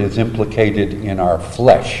spirit is implicated in our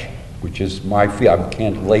flesh, which is my feel. I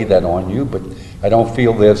can't lay that on you, but I don't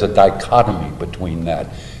feel there's a dichotomy between that.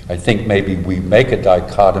 I think maybe we make a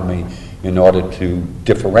dichotomy in order to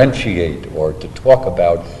differentiate or to talk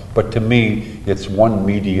about, but to me, it's one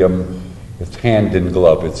medium, it's hand in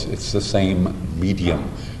glove, it's the same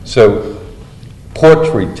medium. So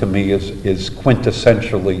poetry to me is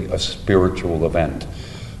quintessentially a spiritual event.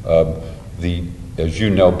 As you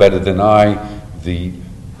know better than I, the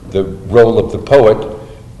role of the poet,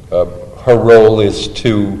 her role is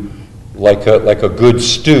to, like a good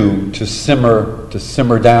stew, to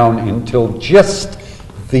simmer down until just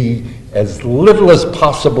as little as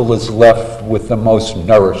possible is left with the most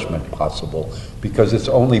nourishment possible, because it's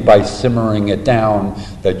only by simmering it down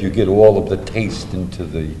that you get all of the taste into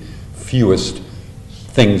the fewest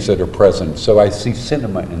things that are present. So I see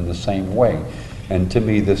cinema in the same way. And to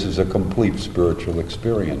me, this is a complete spiritual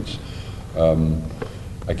experience. I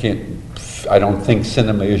don't think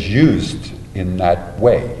cinema is used in that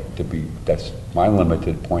way. That's my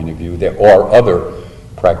limited point of view. There are other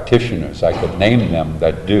practitioners, I could name them,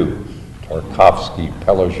 that do. Tarkovsky,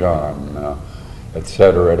 Pellejan, et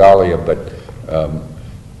cetera, et alia, but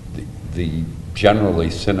generally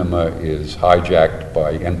cinema is hijacked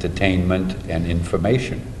by entertainment and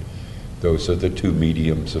information. Those are the two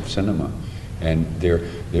mediums of cinema. And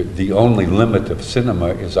the only limit of cinema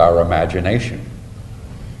is our imagination.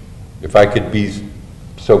 If I could be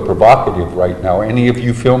so provocative right now, any of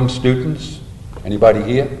you film students? Anybody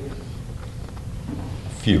here?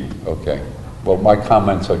 Few, okay. Well, my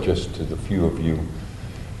comments are just to the few of you.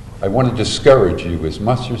 I want to discourage you as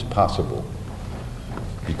much as possible,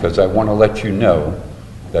 because I want to let you know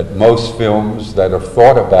that most films that are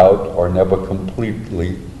thought about are never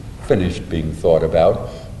completely finished being thought about.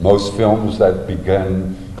 Most films that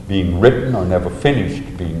begin being written are never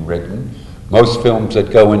finished being written. Most films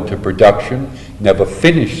that go into production never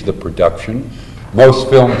finish the production. Most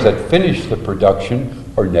films that finish the production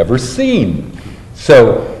are never seen.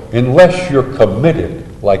 So unless you're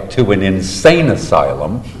committed, like to an insane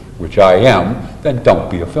asylum, which I am, then don't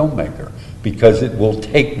be a filmmaker, because it will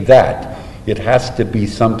take that. It has to be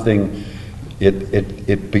something,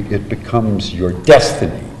 it becomes your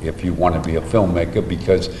destiny if you want to be a filmmaker,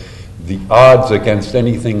 because the odds against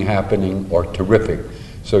anything happening are terrific.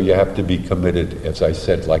 So you have to be committed, as I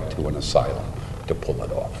said, like to an asylum to pull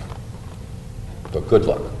it off. So good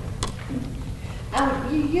luck.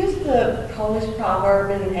 You used the Polish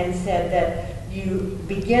proverb and said that you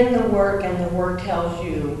begin the work and the work tells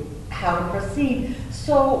you how to proceed.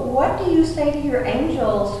 So what do you say to your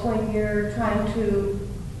angels when you're trying to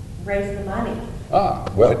raise the money? Well,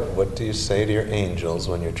 What do you say to your angels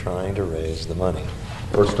when you're trying to raise the money?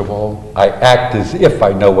 first of all, I act as if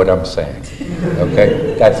I know what I'm saying.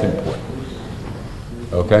 Okay? That's important.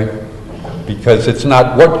 Okay? Because it's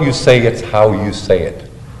not what you say, it's how you say it.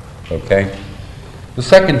 Okay? The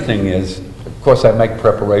second thing is, of course, I make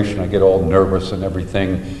preparation, I get all nervous and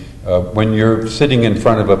everything. When you're sitting in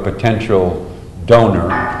front of a potential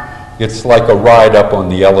donor, it's like a ride up on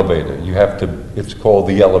the elevator. You have to, it's called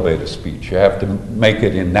the elevator speech. You have to make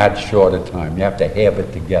it in that short a time. You have to have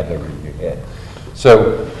it together in your head.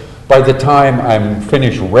 So by the time I'm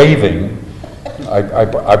finished raving,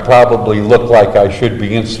 I probably look like I should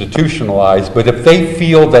be institutionalized, but if they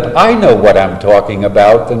feel that I know what I'm talking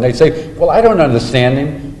about, then they say, well, I don't understand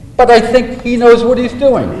him, but I think he knows what he's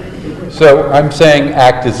doing. So I'm saying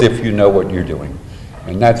act as if you know what you're doing.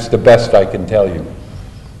 And that's the best I can tell you.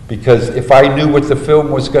 Because if I knew what the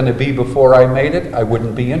film was going to be before I made it, I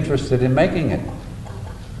wouldn't be interested in making it.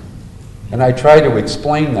 And I try to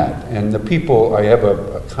explain that. And the people, I have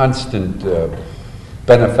a constant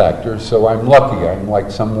benefactor, so I'm lucky. I'm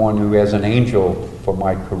like someone who has an angel for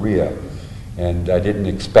my career. And I didn't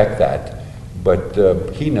expect that.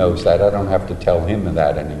 But he knows that. I don't have to tell him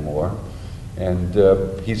that anymore. And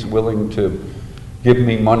he's willing to give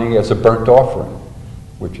me money as a burnt offering,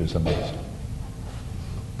 which is amazing.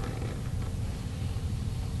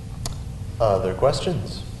 Other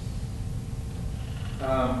questions?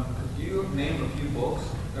 Could you name a few books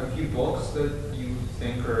that you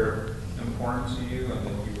think are important to you and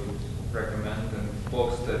that you would recommend, and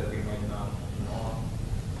books that we might not know?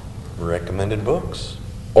 Recommended books?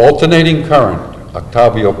 Alternating Current,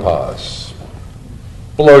 Octavio Paz.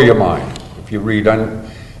 Blow your mind. If you read,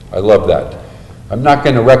 I love that. I'm not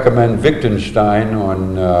going to recommend Wittgenstein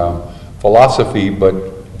on philosophy, but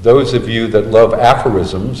those of you that love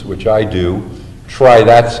aphorisms, which I do, try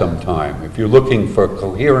that sometime. If you're looking for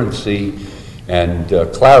coherency and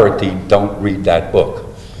clarity, don't read that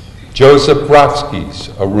book. Joseph Brodsky's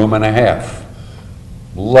A Room and a Half.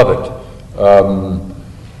 Love it.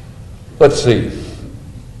 Let's see.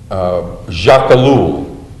 Jacques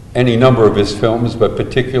Ellul, any number of his films, but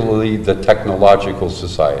particularly The Technological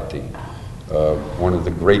Society. One of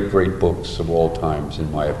the great, great books of all times,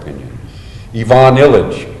 in my opinion. Ivan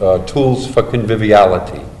Illich, Tools for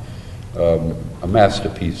Conviviality, a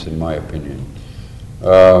masterpiece in my opinion.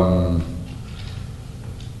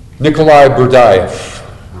 Nikolai Berdyaev,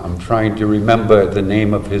 I'm trying to remember the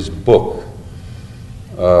name of his book.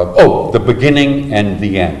 The Beginning and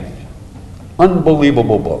the End.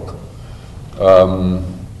 Unbelievable book.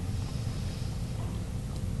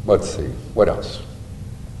 Let's see, what else?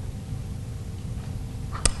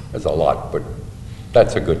 There's a lot, but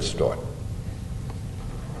that's a good start.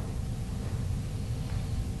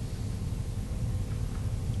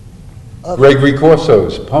 Gregory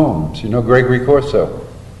Corso's poems. You know Gregory Corso?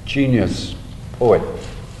 Genius poet.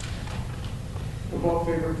 What about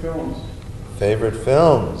favorite films? Favorite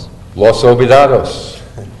films? Los Olvidados.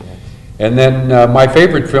 And then my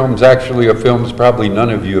favorite films actually are films probably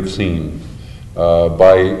none of you have seen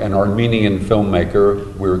by an Armenian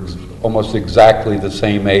filmmaker. We're almost exactly the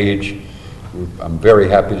same age. I'm very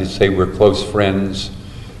happy to say we're close friends.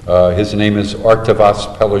 His name is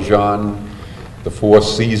Artavas Pelajan, The Four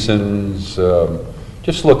Seasons.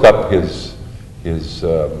 Just look up his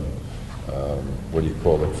what do you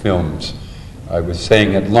call it, films. I was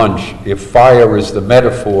saying at lunch, if fire is the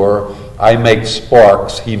metaphor, I make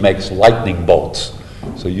sparks, he makes lightning bolts.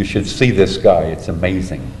 So you should see this guy, it's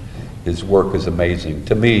amazing. His work is amazing.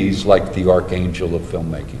 To me, he's like the archangel of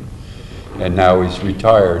filmmaking. And now he's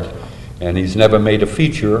retired, and he's never made a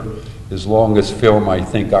feature. His longest film, I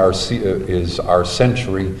think, is Our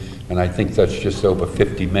Century, and I think that's just over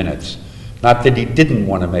 50 minutes. Not that he didn't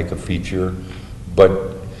want to make a feature, but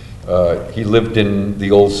he lived in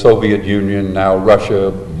the old Soviet Union, now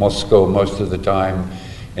Russia, Moscow most of the time,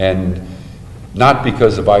 and not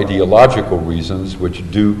because of ideological reasons, which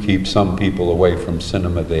do keep some people away from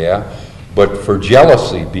cinema there, but for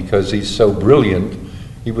jealousy, because he's so brilliant.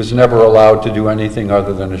 He was never allowed to do anything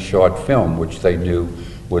other than a short film, which they knew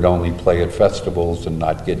would only play at festivals and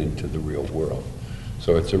not get into the real world.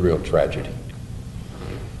 So it's a real tragedy.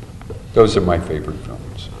 Those are my favorite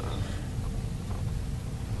films.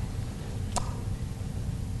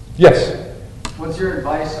 Yes? What's your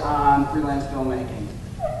advice on freelance filmmaking?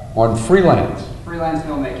 On freelance? Freelance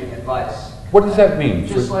filmmaking advice. What does that mean?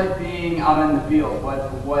 Just like being out in the field,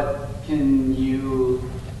 what can you,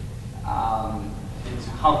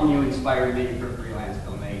 how can you inspire me for freelance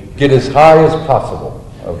filmmaking? Get as high as possible,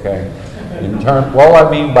 okay? All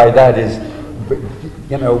I mean by that is,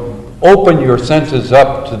 you know, open your senses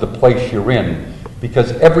up to the place you're in,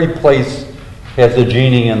 because every place has a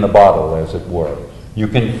genie in the bottle, as it were. You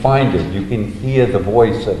can find it, you can hear the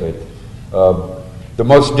voice of it. The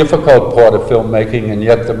most difficult part of filmmaking, and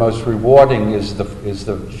yet the most rewarding, is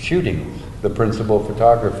the shooting, the principal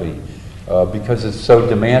photography, because it's so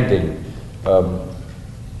demanding.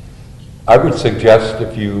 I would suggest,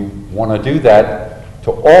 if you want to do that,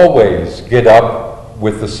 to always get up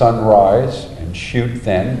with the sunrise and shoot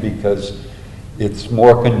then, because it's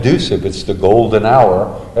more conducive. It's the golden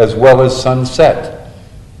hour, as well as sunset.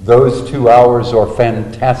 Those 2 hours are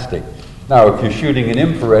fantastic. Now, if you're shooting in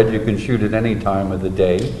infrared, you can shoot at any time of the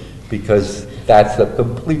day, because that's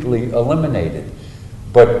completely eliminated.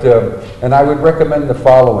 But, and I would recommend the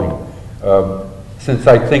following. Since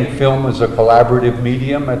I think film is a collaborative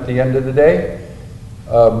medium at the end of the day,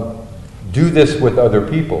 do this with other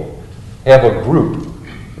people. Have a group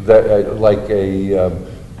that, like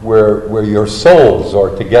where your souls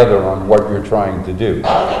are together on what you're trying to do.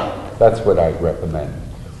 That's what I'd recommend.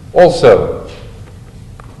 Also,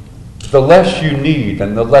 the less you need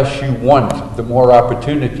and the less you want, the more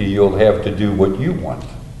opportunity you'll have to do what you want.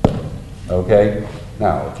 Okay?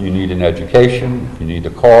 Now, if you need an education, if you need a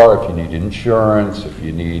car, if you need insurance, if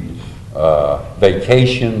you need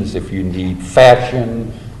vacations, if you need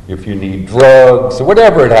fashion, if you need drugs, or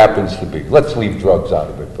whatever it happens to be. Let's leave drugs out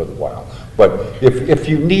of it for a while. But if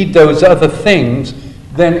you need those other things,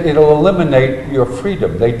 then it'll eliminate your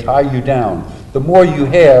freedom. They tie you down. The more you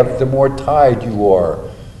have, the more tied you are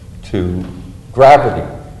to gravity.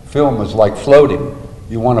 Film is like floating.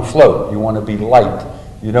 You want to float. You want to be light.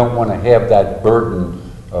 You don't want to have that burden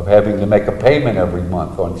of having to make a payment every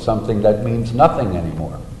month on something that means nothing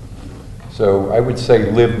anymore. So I would say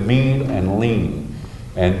live mean and lean,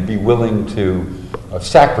 and be willing to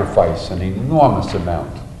sacrifice an enormous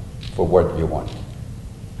amount for what you want.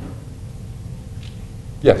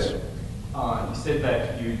 Yes? You said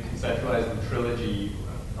that you conceptualized the trilogy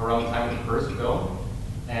around the time of the first film,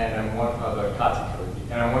 and the Qatsi Trilogy.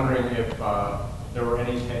 And I'm wondering if there were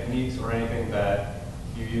any techniques or anything that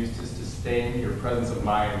you used to sustain your presence of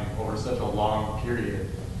mind over such a long period,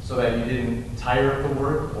 so that you didn't tire of the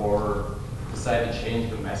work or decide to change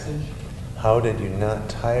the message? How did you not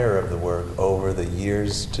tire of the work over the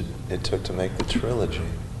years it took to make the trilogy?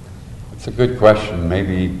 It's a good question.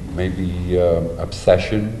 Maybe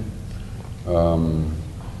obsession.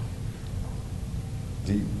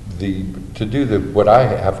 To do what I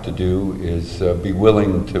have to do is be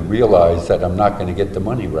willing to realize that I'm not going to get the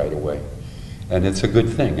money right away. And it's a good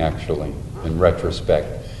thing, actually, in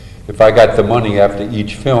retrospect. If I got the money after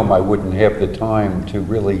each film, I wouldn't have the time to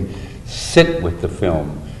really sit with the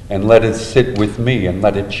film and let it sit with me and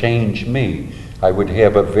let it change me. I would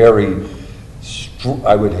have a very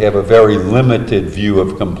limited view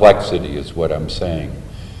of complexity, is what I'm saying.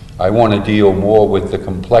 I want to deal more with the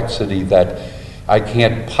complexity that I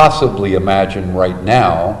can't possibly imagine right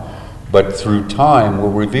now, but through time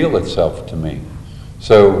will reveal itself to me.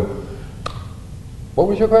 So, what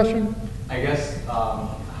was your question? I guess,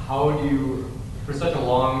 how do you, for such a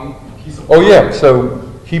long piece of Oh work- yeah, so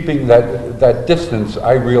keeping that distance,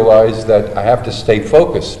 I realize that I have to stay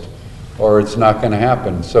focused or it's not going to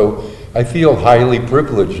happen. So I feel highly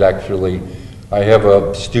privileged, actually. I have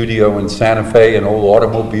a studio in Santa Fe, an old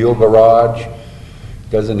automobile garage.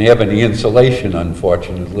 Doesn't have any insulation,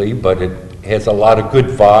 unfortunately, but it has a lot of good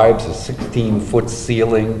vibes, a 16-foot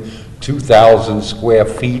ceiling, 2,000 square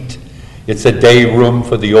feet. It's a day room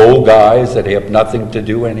for the old guys that have nothing to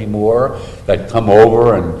do anymore, that come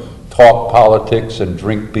over and talk politics and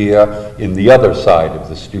drink beer in the other side of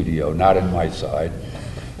the studio, not in my side.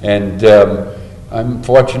 And I'm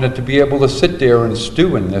fortunate to be able to sit there and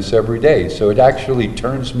stew in this every day, so it actually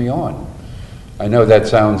turns me on. I know that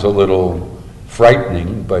sounds a little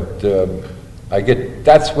frightening, but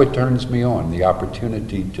that's what turns me on, the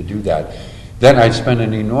opportunity to do that. Then I spend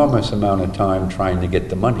an enormous amount of time trying to get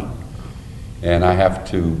the money. And I have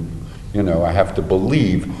to, I have to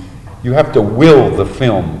believe, you have to will the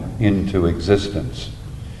film into existence.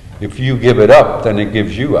 If you give it up, then it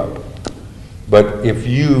gives you up. But if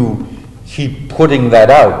you keep putting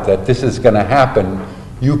that out, that this is going to happen,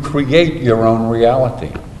 you create your own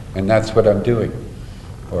reality. And that's what I'm doing,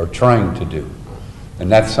 or trying to do.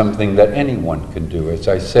 And that's something that anyone can do. As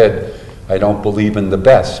I said, I don't believe in the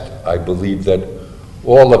best. I believe that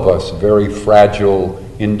all of us, very fragile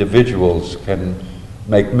individuals, can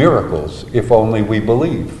make miracles if only we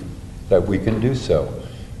believe that we can do so.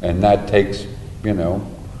 And that takes, you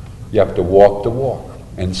have to walk the walk.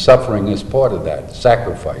 And suffering is part of that.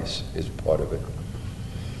 Sacrifice is part of it.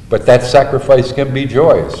 But that sacrifice can be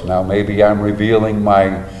joyous. Now maybe I'm revealing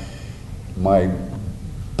my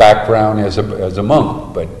background as a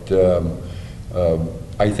monk, but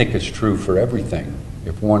I think it's true for everything.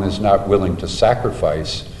 If one is not willing to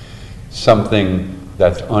sacrifice something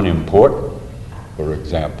that's unimportant, for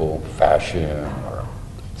example, fashion or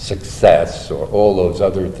success or all those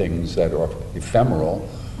other things that are ephemeral,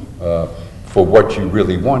 for what you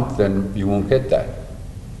really want, then you won't get that.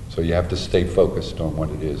 So you have to stay focused on what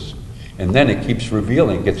it is. And then it keeps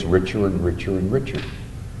revealing, it gets richer and richer and richer.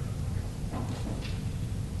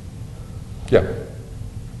 Yeah.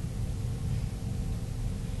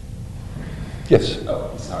 Yes.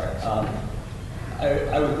 Oh, sorry.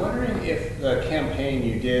 I was wondering if the campaign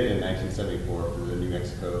you did in 1974 for the New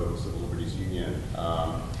Mexico Civil Liberties Union,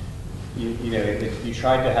 you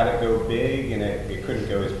tried to have it go big, and it couldn't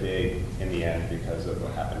go as big in the end because of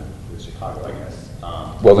what happened with Chicago, I guess.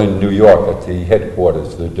 Well, in New York, at the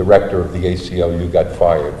headquarters, the director of the ACLU got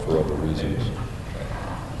fired for other reasons.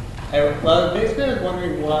 Well, basically, I was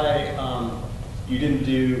wondering why you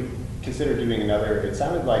didn't consider doing another. It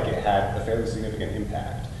sounded like it had a fairly significant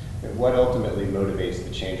impact. And what ultimately motivates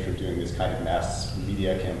the change from doing this kind of mass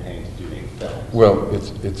media campaign to doing films? Well,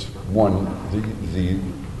 it's one,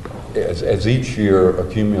 as each year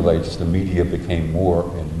accumulates, the media became more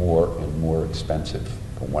and more and more expensive,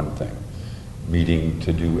 for one thing, meaning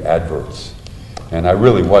to do adverts. And I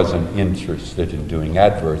really wasn't interested in doing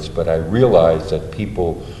adverts, but I realized that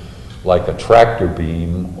people like a tractor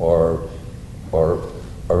beam are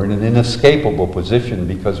in an inescapable position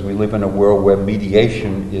because we live in a world where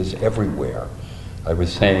mediation is everywhere. I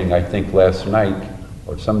was saying, I think last night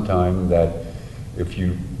or sometime, that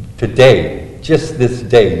today, just this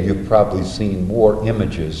day, you've probably seen more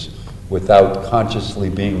images without consciously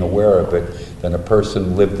being aware of it than a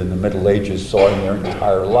person lived in the Middle Ages saw in their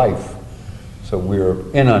entire life. So we're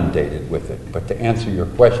inundated with it. But to answer your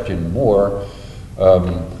question more,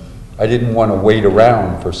 I didn't want to wait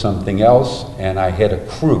around for something else, and I had a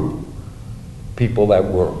crew, people that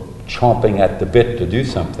were chomping at the bit to do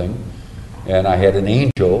something, and I had an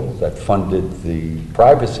angel that funded the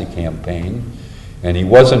privacy campaign, and he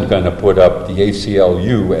wasn't going to put up, the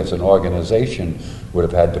ACLU as an organization would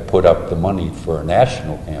have had to put up the money for a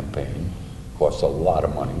national campaign. Costs a lot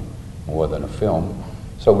of money, more than a film,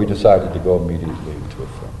 so we decided to go immediately into a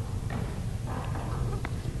film.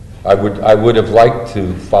 I would have liked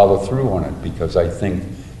to follow through on it because I think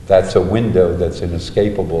that's a window that's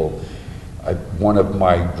inescapable. One of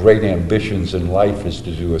my great ambitions in life is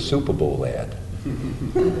to do a Super Bowl ad.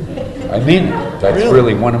 I mean it. That's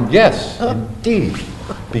really one of them. Yes, indeed.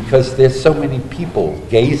 Because there's so many people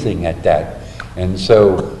gazing at that. And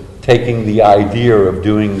so taking the idea of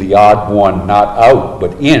doing the odd one, not out,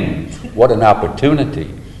 but in, what an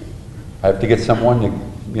opportunity. I have to get someone to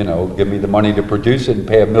give me the money to produce it and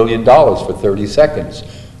pay $1 million for 30 seconds.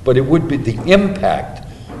 But it would be, the impact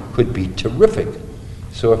could be terrific.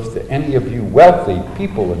 So if any of you wealthy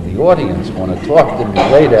people in the audience want to talk to me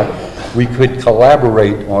later, we could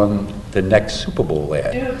collaborate on the next Super Bowl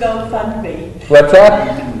ad. Do a GoFundMe. What's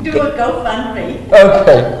that? Do a GoFundMe.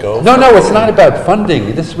 Okay. Go No, for no, it. it's not about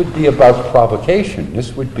funding. This would be about provocation.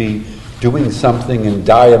 This would be doing something in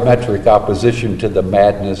diametric opposition to the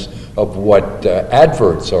madness of what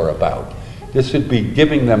adverts are about. This would be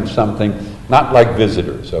giving them something, not like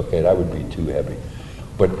visitors, okay, that would be too heavy,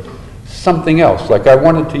 but something else. Like I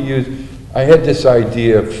wanted to use, I had this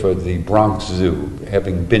idea for the Bronx Zoo,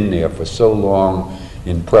 having been there for so long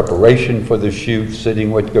in preparation for the shoot,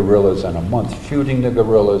 sitting with gorillas, and a month shooting the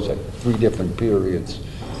gorillas at 3 different periods.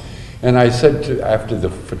 And I said to, after the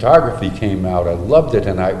photography came out, I loved it,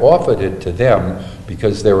 and I offered it to them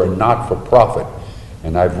because they're a not-for-profit.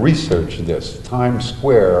 And I've researched this. Times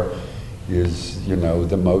Square is, you know,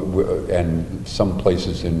 and some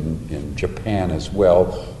places in Japan as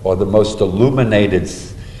well, are the most illuminated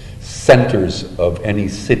centers of any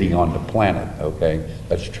city on the planet, okay?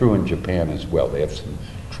 That's true in Japan as well. They have some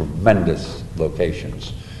tremendous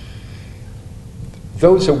locations.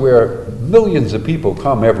 Those are where millions of people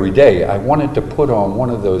come every day. I wanted to put on one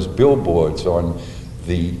of those billboards at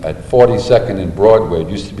 42nd and Broadway. It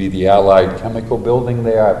used to be the Allied Chemical Building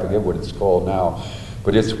there. I forget what it's called now.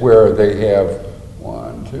 But it's where they have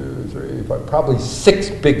 1, 2, 3, 4, probably 6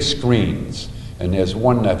 big screens. And there's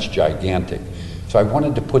one that's gigantic. So I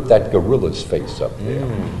wanted to put that gorilla's face up there.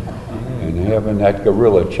 And having that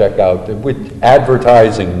gorilla check out, with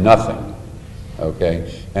advertising nothing,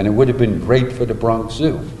 okay? And it would have been great for the Bronx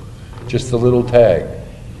Zoo. Just a little tag,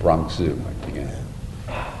 Bronx Zoo at the end.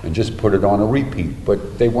 And just put it on a repeat.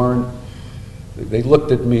 But they weren't, they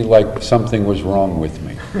looked at me like something was wrong with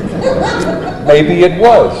me. Maybe it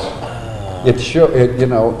was. You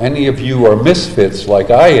know, any of you are misfits like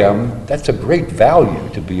I am, that's a great value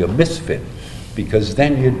to be a misfit. Because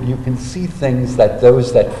then you can see things that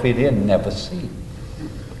those that fit in never see.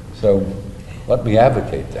 So let me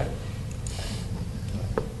advocate that.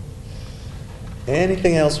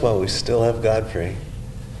 Anything else while we still have Godfrey?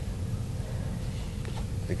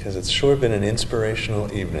 Because it's sure been an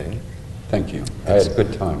inspirational evening. Thank you. I had a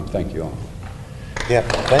good time. Thank you all. Yeah,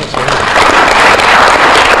 thanks very much.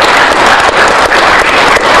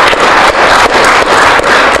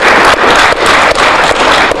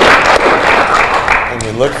 And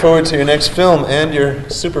we look forward to your next film and your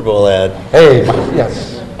Super Bowl ad. Hey,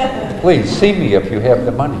 yes. Please see me if you have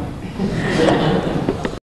the money.